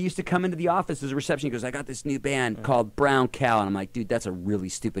 But he used to come into the office as a receptionist. He goes, I got this new band called Brown Cow. And I'm like, dude, that's a really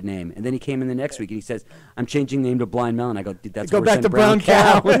stupid name. And then he came in the next week and he says, I'm changing the name to Blind Melon. I go, dude, that's Go worse back than to Brown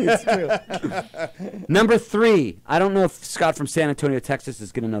Cow. It's true. Number 3. I don't know if Scott from San Antonio, Texas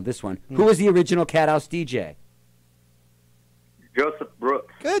is going to know this one. Who was the original Cat House DJ? Joseph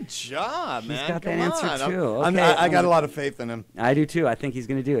Brooks. Good job, man. He's got that Come answer, on. too. I got a lot of faith in him. I do, too. I think he's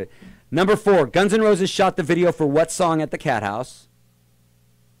going to do it. Number 4. Guns N' Roses shot the video for what song at the Cat House?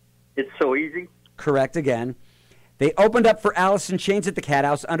 It's So Easy. Correct again. They opened up for Alice in Chains at the Cat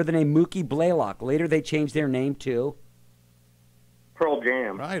House under the name Mookie Blaylock. Later, they changed their name to Pearl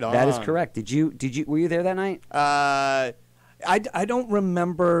Jam. Right on. That is correct. Were you there that night? I don't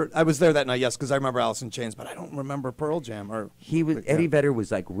remember. I was there that night, yes, because I remember Alice in Chains, but I don't remember Pearl Jam. Eddie Vedder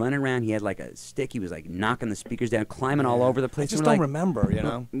was running around. He had a stick. He was knocking the speakers down, climbing all over the place. I just don't remember.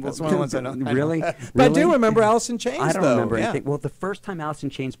 That's one of the ones I know. Really? But I do remember Alice in Chains. I don't remember anything. Well, the first time Alice in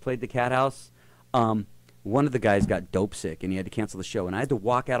Chains played the Cat House, one of the guys got dope sick and he had to cancel the show, and I had to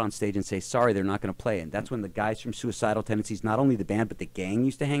walk out on stage and say, sorry, they're not going to play. And that's when the guys from Suicidal Tendencies, not only the band but the gang,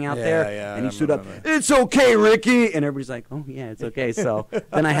 used to hang out there. And he stood up, it's okay, Ricky, and everybody's like, oh yeah, it's okay. So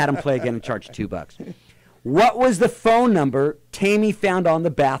then I had him play again and charged $2. What was the phone number Tammy found on the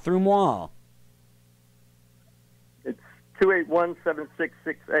bathroom wall? It's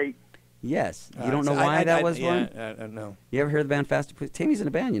 281-7668. Yes. You don't know why that was one? No. You ever heard the band Faster Pussycat? Tammy's in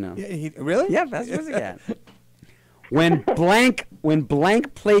a band, you know. Yeah, really? Yeah, Faster Pussycat. When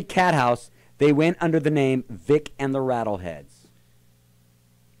Blank played Cat House, they went under the name Vic and the Rattleheads.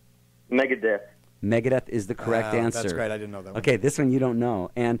 Megadeth. Megadeth is the correct answer. That's great. I didn't know that one. Okay, this one you don't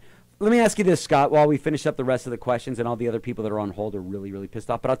know. And let me ask you this, Scott, while we finish up the rest of the questions, and all the other people that are on hold are really, really pissed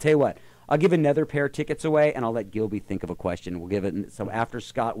off. But I'll tell you what. I'll give another pair of tickets away, and I'll let Gilby think of a question. We'll give it. So after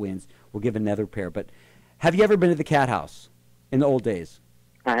Scott wins, we'll give another pair. But have you ever been to the Cat House in the old days?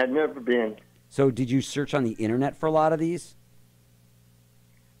 I had never been. So did you search on the internet for a lot of these?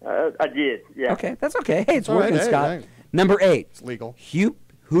 I did, yeah. Okay, that's okay. Hey, it's all working, right, Scott. hey. Number 8. It's legal.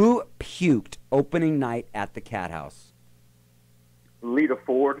 Who puked opening night at the Cat House? Lita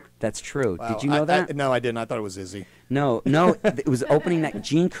Ford. That's true. Wow. Did you know that? No, I didn't. I thought it was Izzy. No, it was opening night.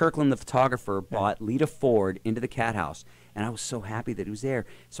 Gene Kirkland, the photographer, bought Lita Ford into the Cat House, and I was so happy that it was there.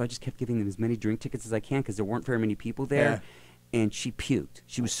 So I just kept giving them as many drink tickets as I can because there weren't very many people there. And she puked.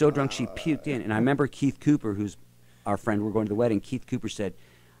 She was so drunk she puked in. And I remember Keith Cooper, who's our friend, we're going to the wedding. Keith Cooper said,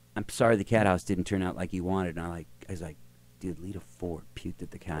 I'm sorry the Cat House didn't turn out like you wanted. And I was like, dude, Lita Ford puked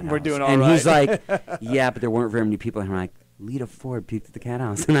at the Cat House. We're doing all and right. he's like, yeah, but there weren't very many people. And I'm like, Lita Ford puked at the Cat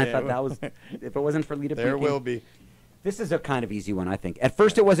House. And I thought that was, if it wasn't for Lita there puking. will be. This is a kind of easy one, I think. At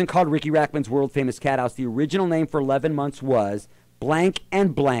first, it wasn't called Riki Rachtman's world-famous cat house. The original name for 11 months was blank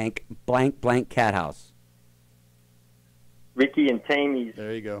and blank, blank, blank cat house. Ricky and Tammy's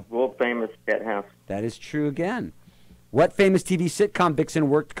There you go. world-famous cat house. That is true again. What famous TV sitcom vixen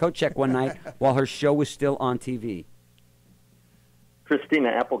worked coat check one night while her show was still on TV? Christina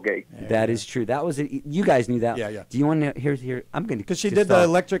Applegate. That is true. That was you guys knew that. Yeah, yeah. Do you want to here? I'm going to Because she did the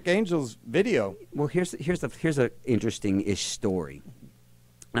Electric Angels video. Well, here's a interesting-ish story,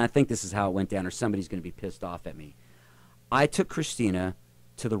 and I think this is how it went down, or somebody's going to be pissed off at me. I took Christina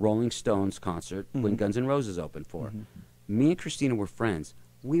to the Rolling Stones concert when Guns N' Roses opened for her. Me and Christina were friends.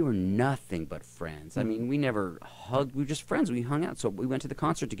 We were nothing but friends. I mean, we never hugged. We were just friends. We hung out. So we went to the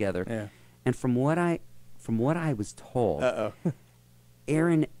concert together. Yeah. And from what I was told,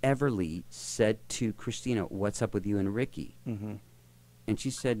 Aaron Everly said to Christina, "What's up with you and Ricky?" And she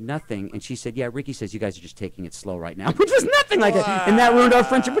said nothing. And she said, "Yeah, Ricky says you guys are just taking it slow right now," which was nothing like it. And that ruined our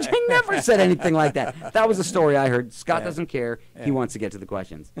friendship, which I never said anything like that. That was a story I heard. Scott doesn't care. He wants to get to the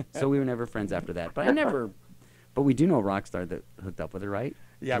questions. So we were never friends after that. But I never. But we do know a rock star that hooked up with her, right?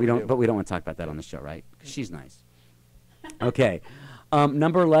 Yeah, we don't. But we don't want to talk about that on the show, right? 'Cause she's nice. Okay.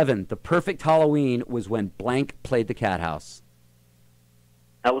 Number 11. The perfect Halloween was when blank played the Cat House.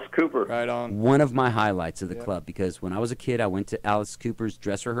 Alice Cooper. Right on. One of my highlights of the club, because when I was a kid, I went to Alice Cooper's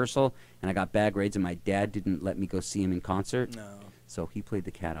dress rehearsal, and I got bad grades, and my dad didn't let me go see him in concert. No. So he played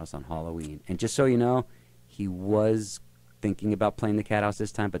the Cat House on Halloween. And just so you know, he was thinking about playing the Cat House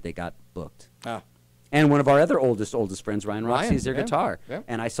this time, but they got booked. Ah. And one of our other oldest friends, Ryan Ryan, Roxy, is their yeah, guitar. yeah.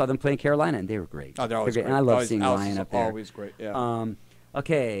 And I saw them play in Carolina, and they were great. Oh, they're always great. And I love Always- seeing Alice Ryan is up there. always great, yeah.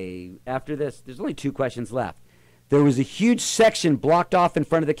 Okay, after this, there's only 2 questions left. There was a huge section blocked off in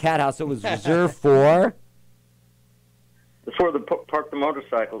front of the Cat House that was reserved for... Before the park the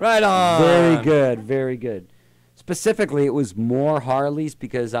motorcycles. Right on. Very good, very good. Specifically, it was more Harleys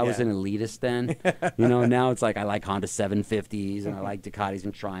because I was an elitist then. Now it's like I like Honda 750s and I like Ducatis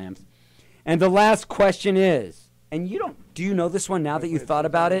and Triumphs. And the last question is, and do you know this one now that you've thought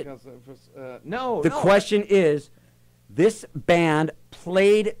about it? No. The question is, this band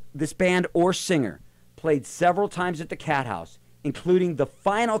or singer played several times at the Cat House, including the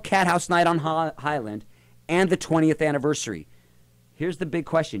final Cat House night on Highland and the 20th anniversary. Here's the big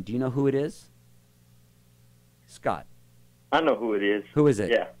question. Do you know who it is? Scott. I know who it is. Who is it?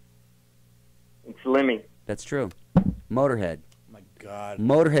 Yeah. It's Lemmy. That's true. Motorhead. My God.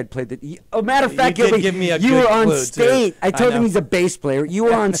 Motorhead played the... Oh, matter of fact, You did Gilby, give me a you good were on clue, too. stage. I told I him know. he's a bass player. You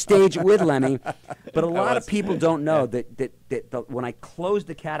were on stage with Lemmy. But a lot of people don't know that when I closed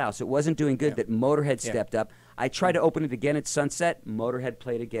the Cat House, it wasn't doing good, that Motorhead stepped up. I tried to open it again at sunset. Motorhead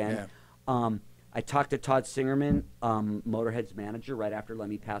played again. I talked to Todd Singerman, Motorhead's manager, right after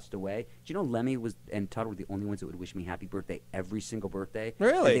Lemmy passed away. Do you know Lemmy and Todd were the only ones that would wish me happy birthday every single birthday?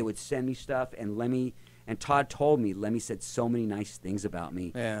 Really? And they would send me stuff, and Todd told me Lemmy said so many nice things about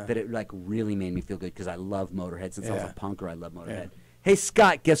me that it like really made me feel good because I love Motorhead. Since I was a punker, I love Motorhead. Hey,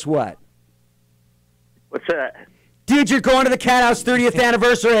 Scott, guess what? What's that? Dude, you're going to the Cat House 30th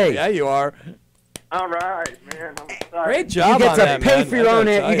anniversary. Yeah, you are. All right, man. I'm excited. Great job You get on to that, pay man. for your own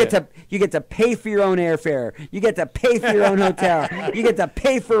air. I gotta You get to pay for your own airfare. You get to pay for your own hotel. You get to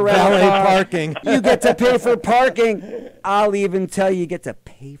pay for rental Valet car. parking. You get to pay for parking. I'll even tell you get to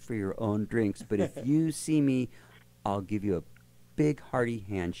pay for your own drinks. But if you see me, I'll give you a big hearty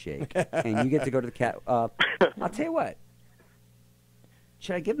handshake, and you get to go to the Cat. I'll tell you what.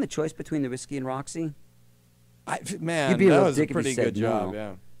 Should I give him the choice between the whiskey and Roxy? Man, You'd be a that little was a dick if you pretty said good job, no.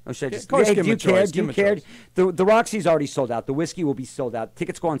 yeah. Oh, should I Yeah, just of course, hey, give do him you a choice, care? give Do you him a care? choice. The Roxy's already sold out. The whiskey will be sold out.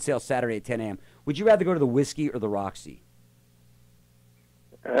 Tickets go on sale Saturday at 10 a.m. Would you rather go to the whiskey or the Roxy?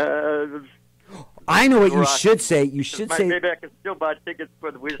 I know what you Roxy. should say. You should say. Maybe I can still buy tickets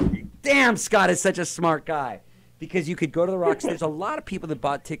for the whiskey. Damn, Scott is such a smart guy. Because you could go to the Roxy. There's a lot of people that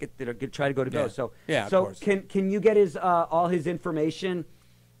bought tickets that are going to try to go to go. So, Yeah, of so course. can you get his all his information?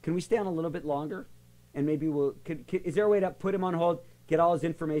 Can we stay on a little bit longer? And maybe is there a way to put him on hold, get all his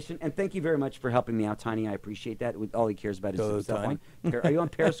information? And thank you very much for helping me out, Tiny. I appreciate that. All he cares about is Go, himself. Tiny. Are you on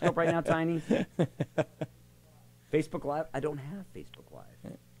Periscope right now, Tiny? Facebook Live? I don't have Facebook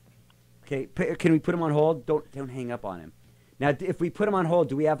Live. Okay, can we put him on hold? Don't hang up on him. Now, if we put him on hold,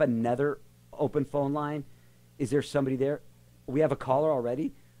 do we have another open phone line? Is there somebody there? We have a caller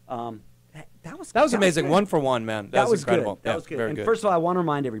already. That was amazing. good. 1 for 1, man. That was incredible. Good. That Yeah, was good. very And good. first of all, I want to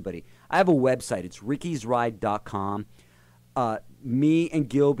remind everybody, I have a website. It's rickysride.com. Me and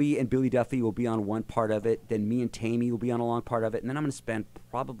Gilby and Billy Duffy will be on one part of it. Then me and Tammy will be on a long part of it. And then I'm going to spend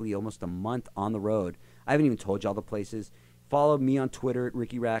probably almost a month on the road. I haven't even told you all the places. Follow me on Twitter at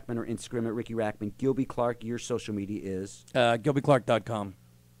Riki Rachtman or Instagram at Riki Rachtman. Gilby Clarke, your social media is? GilbyClarke.com.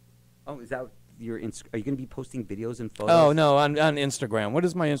 Oh, is that your Are you going to be posting videos and photos? Oh, no, on Instagram. What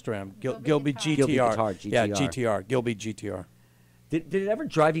is my Instagram? Gilby GTR. Gilby Guitar, Yeah, GTR. GTR. Gilby GTR. Did it ever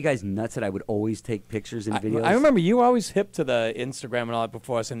drive you guys nuts that I would always take pictures and videos? I remember you were always hip to the Instagram and all that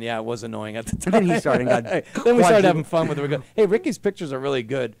before us, and yeah, it was annoying at the time. And then he started and then we started having fun with it. We go, hey, Ricky's pictures are really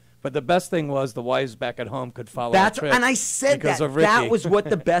good, but the best thing was the wives back at home could follow the trip. And I said because that. of Ricky. That was what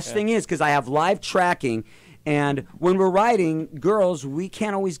the best thing is, because I have live tracking, and when we're riding, girls, we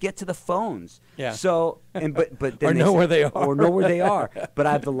can't always get to the phones. Yeah. So, but then or know where they are. Or know where they are. But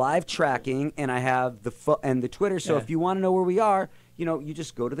I have the live tracking, and I have the Twitter. So if you want to know where we are, you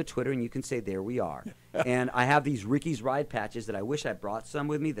just go to the Twitter and you can say, there we are. And I have these Ricky's Ride patches that I wish I brought some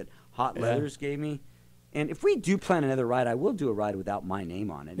with me that Hot Leathers gave me. And if we do plan another ride, I will do a ride without my name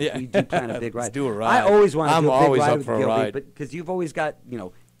on it. If we do plan a big ride. Let's do a ride. I always want to do a big always ride up with for a Gilby, ride. because you've always got,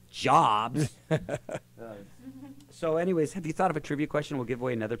 jobs. So anyways, have you thought of a trivia question? We'll give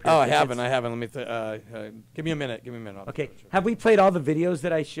away another pair of tickets. I haven't. Let me give me a minute. Okay. Have we played all the videos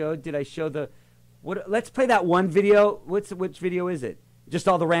that I showed? Did I show let's play that one video. Which video is it? Just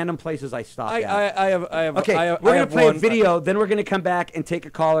all the random places I stopped at. I have. Okay, we're going to play a video, then we're going to come back and take a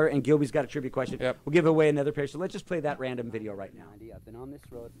caller, and Gilby's got a trivia question. Yep. We'll give away another pair. So let's just play that random video right now. I've been on this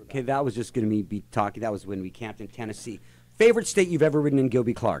road for okay, that was just going to be talking. That was when we camped in Tennessee. Favorite state you've ever ridden in,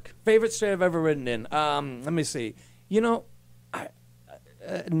 Gilby Clarke? Favorite state I've ever ridden in? Let me see. New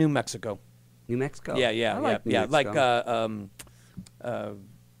Mexico. New Mexico? Yeah. I like New Mexico.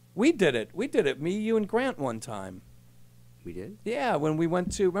 We did it. Me, you, and Grant one time. We did? Yeah, when we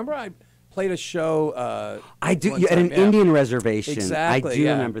went to, remember I played a show. I do, at an Indian reservation. Exactly. I do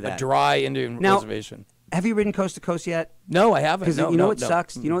remember that. A dry Indian reservation. Have you ridden coast to coast yet? No, I haven't. Because you know what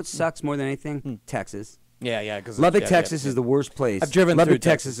sucks? You know what sucks more than anything? Texas. Yeah. Lubbock, Texas is the worst place. I've driven Lubbock, through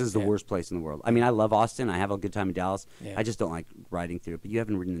Texas is the worst place in the world. I mean, I love Austin. I have a good time in Dallas. Yeah. I just don't like riding through it. But you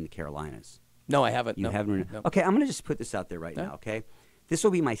haven't ridden in the Carolinas. No, I haven't. You haven't ridden. No. Okay, I'm going to just put this out there right now, okay? This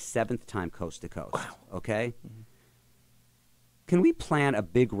will be my 7th time coast to coast, okay? Mm-hmm. Can we plan a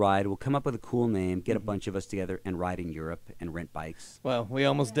big ride? We'll come up with a cool name, get a bunch of us together, and ride in Europe and rent bikes. Well, we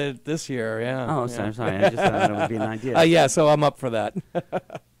almost did it this year, yeah. Oh, sorry. I just thought it would be an idea. Yeah, so I'm up for that.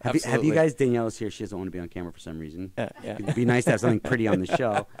 Have you guys, Danielle's here. She doesn't want to be on camera for some reason. Yeah. It'd be nice to have something pretty on the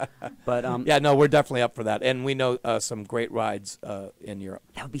show. But yeah, no, we're definitely up for that. And we know some great rides in Europe.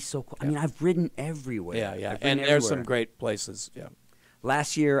 That would be so cool. I mean, I've ridden everywhere. Yeah. And there's some great places, yeah.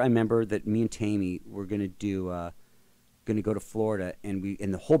 Last year, I remember that me and Tammy were going to do... going to go to Florida, and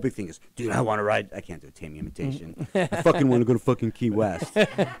the whole big thing is, dude, I want to ride. I can't do a Tammy imitation. I fucking want to go to fucking Key West.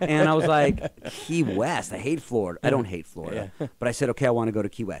 And I was like, Key West? I hate Florida. I don't hate Florida. Yeah. But I said, okay, I want to go to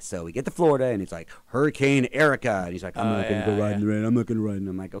Key West. So we get to Florida, and it's like Hurricane Erica. And he's like, I'm not going to go ride in the rain. I'm not going to ride. And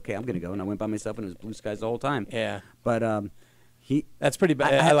I'm like, okay, I'm going to go. And I went by myself, and it was blue skies the whole time. Yeah. But that's pretty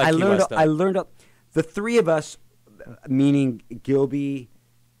bad. I like Key West, though. I learned the three of us, meaning Gilby,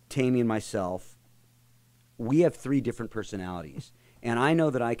 Tammy, and myself, we have 3 different personalities. And I know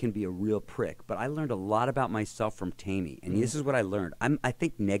that I can be a real prick, but I learned a lot about myself from Tammy. And this is what I learned. I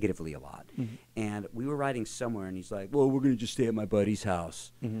think negatively a lot. And we were riding somewhere, and he's like, well, we're going to just stay at my buddy's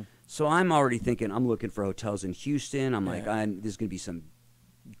house. So I'm already thinking, I'm looking for hotels in Houston. I'm like, there's going to be some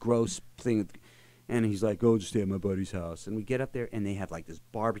gross thing. And he's like, oh, just stay at my buddy's house. And we get up there, and they have like this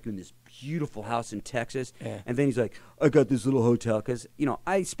barbecue in this beautiful house in Texas. Yeah. And then he's like, I got this little hotel, because,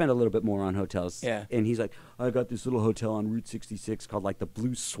 I spend a little bit more on hotels. Yeah. And he's like, I got this little hotel on Route 66 called like the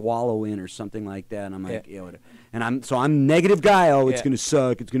Blue Swallow Inn or something like that. And I'm like, and I'm negative guy. Oh, it's going to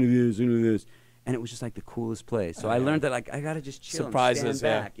suck. It's going to do this, and this. And it was just like the coolest place. So I learned that like I got to just chill Surprises, and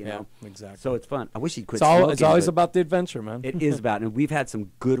stand back, yeah, exactly. So it's fun. I wish he'd quit smoking. It's always about the adventure, man. It is about, and we've had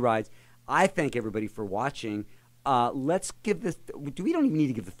some good rides. I thank everybody for watching. Let's give this. We don't even need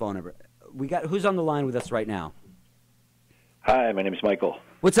to give the phone number. We got who's on the line with us right now. Hi, my name is Michael.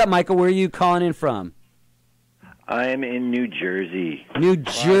 What's up, Michael? Where are you calling in from? I'm in New Jersey. New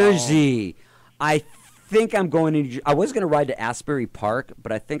Jersey. I think I'm going to. I was going to ride to Asbury Park,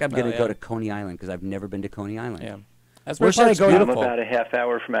 but I think I'm going to go to Coney Island because I've never been to Coney Island. Yeah. Where should I go? I'm about a half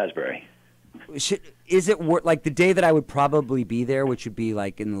hour from Asbury. Is it like the day that I would probably be there, which would be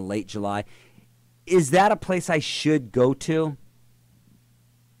like in the late July? Is that a place I should go to?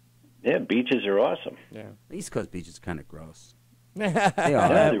 Yeah, beaches are awesome. Yeah, East Coast beaches are kind of gross. They are.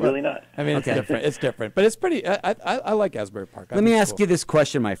 No, they're really not. I mean, it's different. It's different, but it's pretty. I like Asbury Park. Let me ask you this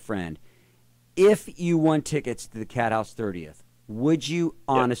question, my friend: if you won tickets to the Cat House 30th, would you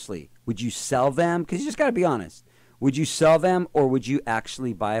honestly? Would you sell them? Because you just got to be honest. Would you sell them, or would you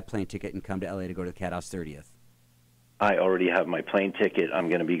actually buy a plane ticket and come to LA to go to the Cat House 30th? I already have my plane ticket. I'm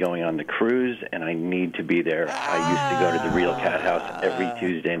going to be going on the cruise, and I need to be there. I used to go to the Real Cat House every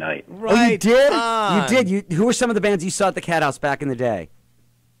Tuesday night. Right. Oh, you did? You did. Who were some of the bands you saw at the Cat House back in the day?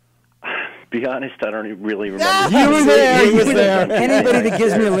 Be honest, I don't really remember. You were there. He was there. Anybody that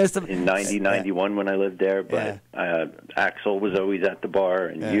gives me a list of in 91 when I lived there, but Axel was always at the bar,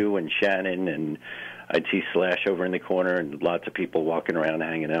 and you and Shannon, and I'd see Slash over in the corner, and lots of people walking around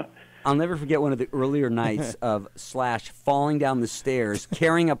hanging out. I'll never forget one of the earlier nights of Slash falling down the stairs,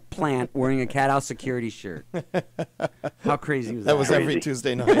 carrying a plant, wearing a Cat House security shirt. How crazy was that? That was every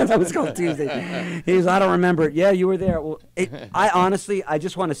Tuesday night. That was called Tuesday. He was, I don't remember it. Yeah, you were there. Well, I honestly, I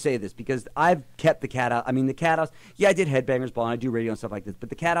just want to say this because I've kept the Cat House. I mean, the Cat House, yeah, I did Headbangers Ball and I do radio and stuff like this, but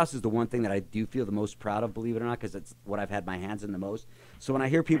the Cat House is the one thing that I do feel the most proud of, believe it or not, because it's what I've had my hands in the most. So when I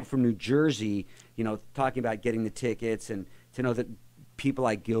hear people from New Jersey, you know, talking about getting the tickets and to know that people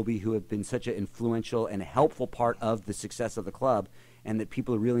like Gilby, who have been such an influential and helpful part of the success of the club, and that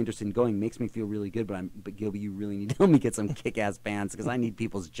people are really interested in going, makes me feel really good. But Gilby, you really need to help me get some kick-ass bands because I need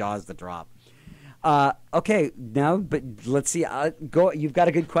people's jaws to drop. Okay, now, but let's see. Go. You've got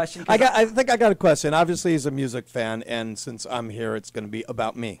a good question. I think I got a question. Obviously, he's a music fan, and since I'm here, it's going to be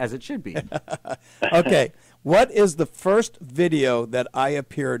about me, as it should be. Okay, what is the first video that I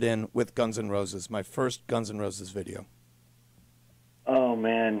appeared in with Guns N' Roses? My first Guns N' Roses video. Oh,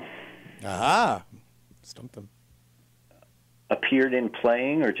 man. Aha. Stumped him. Appeared in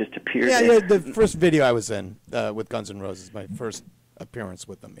playing or just appeared in? Yeah, the first video I was in with Guns N' Roses, my first appearance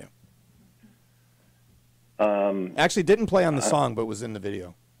with them, actually didn't play on the song, but was in the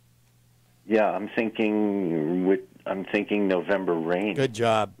video. Yeah, I'm thinking November Rain. Good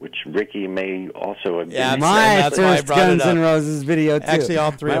job. Which Ricky may also have been. Yeah, my first Guns N' Roses video, too. Actually,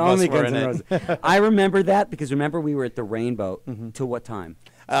 all three of us were in it. I remember that because remember we were at the Rainbow till what time?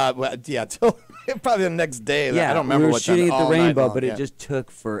 Well, yeah, till probably the next day. Yeah, I don't remember we were what shooting time. at the Rainbow, long, but it just took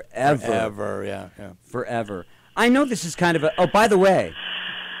forever. Forever, yeah. Forever. I know this is kind of a... Oh, by the way...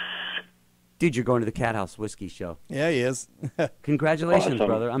 Dude, you're going to the Cat House Whiskey Show. Yeah, he is. Congratulations, awesome.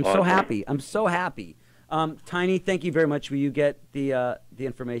 brother. I'm so happy. I'm so happy. Tiny, thank you very much. Will you get the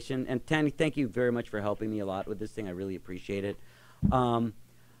information? And Tiny, thank you very much for helping me a lot with this thing. I really appreciate it. I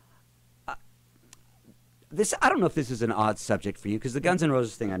don't know if this is an odd subject for you, because the Guns N'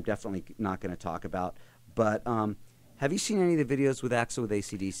 Roses thing I'm definitely not going to talk about. But have you seen any of the videos with Axl with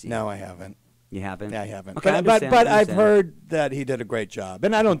AC/DC? No, I haven't. You haven't? Yeah, I haven't. Okay, but I've heard that he did a great job,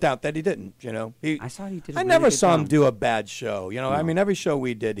 and I don't doubt that he didn't. You know, I saw he did. I never saw him do a bad show. You know, I mean, every show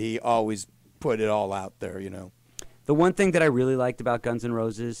we did, he always put it all out there. You know, the one thing that I really liked about Guns N'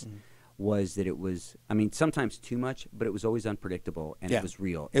 Roses was that it was, I mean, sometimes too much, but it was always unpredictable, and it was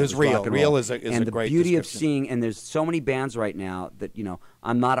real. It was real. Real is a great And the beauty of description. seeing, and there's so many bands right now that, you know,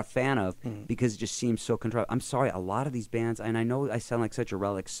 I'm not a fan of because it just seems so contrived. I'm sorry, a lot of these bands, and I know I sound like such a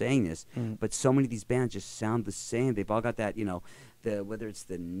relic saying this, but so many of these bands just sound the same. They've all got that, you know, whether it's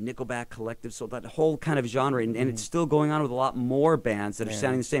the Nickelback collective, so that whole kind of genre, and it's still going on with a lot more bands that are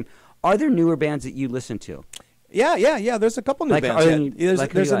sounding the same. Are there newer bands that you listen to? Yeah. There's a couple new bands.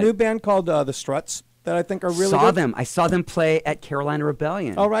 There's a new band called the Struts that I think are really good. I saw them play at Carolina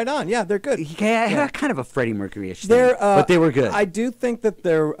Rebellion. Oh, right on. Yeah, they're good. Yeah, kind of a Freddie Mercury-ish thing, but they were good. I do think that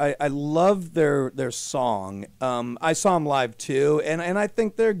I love their song. I saw them live too, and I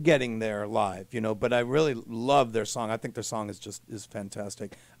think they're getting there live. You know, but I really love their song. I think their song is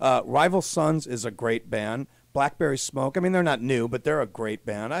fantastic. Rival Sons is a great band. Blackberry Smoke. I mean, they're not new, but they're a great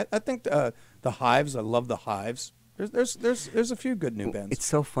band. I think the Hives. I love the Hives. There's a few good new bands. It's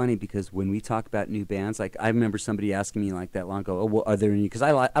so funny because when we talk about new bands, like I remember somebody asking me like that long ago, oh, well, are there any? Because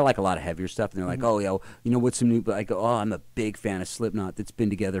I like a lot of heavier stuff, and they're like, oh, yeah, you know what's some new? But I go, oh, I'm a big fan of Slipknot that's been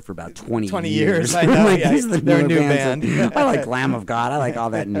together for about 20 years. I know. Like, Yeah, they're a new band. I like Lamb of God. I like all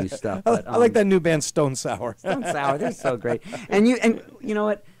that new stuff. But, I like that new band Stone Sour. Stone Sour, they're so great. And you know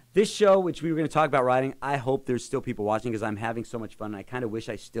what? This show, which we were going to talk about writing, I hope there's still people watching because I'm having so much fun. And I kind of wish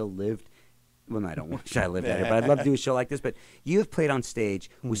I still lived. Well, I don't wish I lived out here, but I'd love to do a show like this. But you have played on stage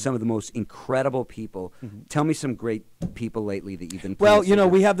with some of the most incredible people. Tell me some great people lately that you've been playing. Well, you know,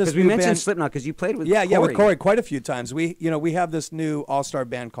 we have this new we mentioned band. Slipknot because you played with Yeah, Corey. with Corey quite a few times. We have this new all-star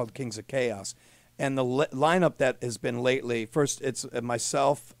band called Kings of Chaos. And the lineup that has been lately, first it's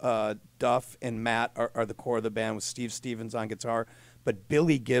myself, Duff, and Matt are the core of the band with Steve Stevens on guitar. But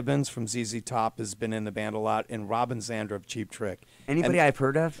Billy Gibbons from ZZ Top has been in the band a lot, and Robin Zander of Cheap Trick. Anybody I've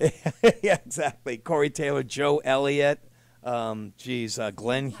heard of? Yeah, exactly. Corey Taylor, Joe Elliott, Glenn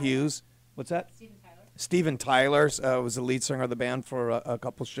Hughes. What's that? Steven Tyler was the lead singer of the band for a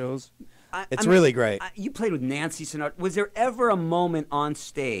couple shows. It's really great. You played with Nancy Sinatra. Was there ever a moment on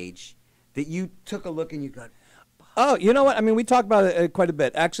stage that you took a look and you go, Oh, you know what? I mean, we talk about it quite a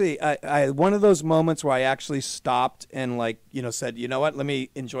bit. Actually, I one of those moments where I actually stopped and, like, you know, said, you know what, let me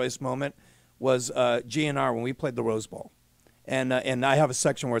enjoy this moment, was GNR when we played the Rose Bowl. And I have a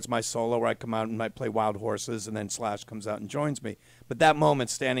section where it's my solo, where I come out and I play Wild Horses, and then Slash comes out and joins me. But that moment,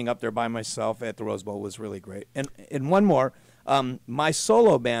 standing up there by myself at the Rose Bowl, was really great. And one more, my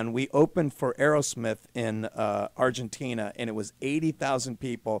solo band, we opened for Aerosmith in Argentina, and it was 80,000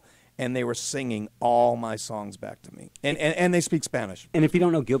 people, and they were singing all my songs back to me. And they speak Spanish. And if you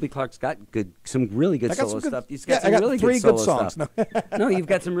don't know, Gilby Clarke's got some really good solo stuff. He's got some I got really three good good solo songs. stuff. No, you've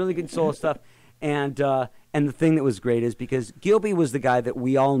got some really good solo stuff. And the thing that was great is because Gilby was the guy that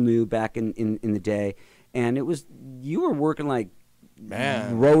we all knew back in the day, and it was, you were working like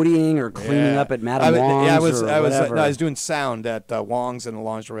roadieing or cleaning up at Madame Wong's I was doing sound at Wong's and the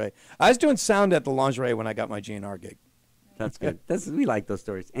Lingerie. I was doing sound at the Lingerie when I got my GNR gig. That's good. We like those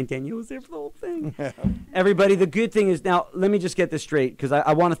stories. And Danielle was there for the whole thing. Everybody, the good thing is, now, let me just get this straight, because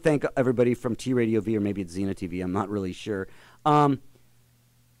I want to thank everybody from T Radio V, or maybe it's Xena TV. I'm not really sure.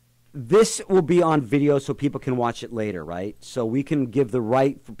 This will be on video so people can watch it later, right? So we can give the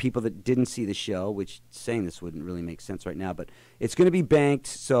right for people that didn't see the show, which saying this wouldn't really make sense right now, but it's going to be banked.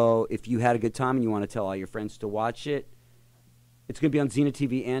 So if you had a good time and you want to tell all your friends to watch it, it's going to be on Xena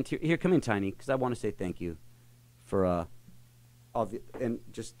TV. And here, come in, Tiny, because I want to say thank you for all the, and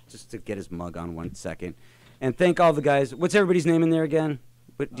just to get his mug on 1 second, and thank all the guys. What's everybody's name in there again?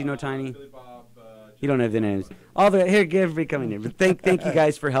 What, do you know, Tiny? Billy Bob, You don't have the names. All the here, get everybody coming in. But thank you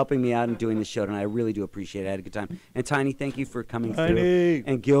guys for helping me out and doing this show tonight. I really do appreciate it. I had a good time. And Tiny, thank you for coming through.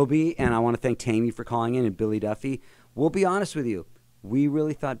 And Gilby, and I want to thank Tammy for calling in, and Billy Duffy. We'll be honest with you. We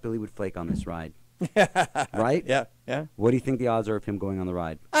really thought Billy would flake on this ride. Right? Yeah. What do you think the odds are of him going on the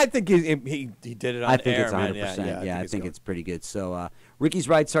ride? I think he did it on I think air, it's 100%. man. Yeah, I think it's pretty good. So Ricky's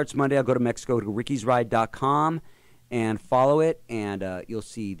Ride starts Monday. I'll go to Mexico to ricky'sride.com and follow it, and you'll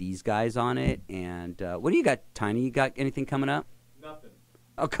see these guys on it. And what do you got, Tiny? You got anything coming up? Nothing.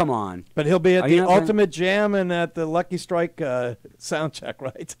 Oh, come on. But he'll be at the Ultimate Jam and at the Lucky Strike sound check,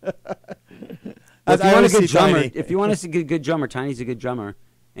 right? Well, if you want a good drummer, if you want to see a good drummer, Tiny's a good drummer,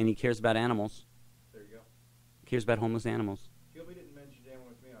 and he cares about animals. There you go. Cares about homeless animals. Gilby didn't mention jamming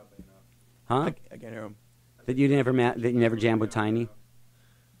with me, I'll bet not. Huh? I can't hear him. That you never jammed with Tiny?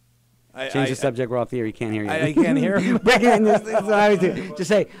 Change the subject. We're off the air. You can't hear you. I can't hear him. Just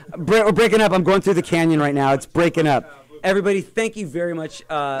say, we're breaking up. I'm going through the canyon right now. It's breaking up. Everybody, thank you very much.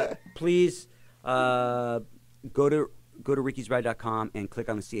 Please go to ricky'sride.com and click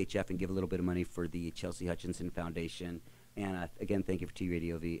on the CHF and give a little bit of money for the Chelsea Hutchinson Foundation. And again, thank you for T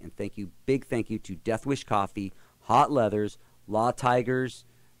Radio V. And big thank you to Death Wish Coffee, Hot Leathers, Law Tigers,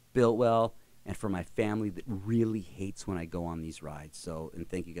 Built Well, and for my family that really hates when I go on these rides. So, and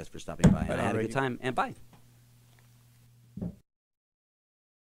thank you guys for stopping by. And I had a good time. And bye.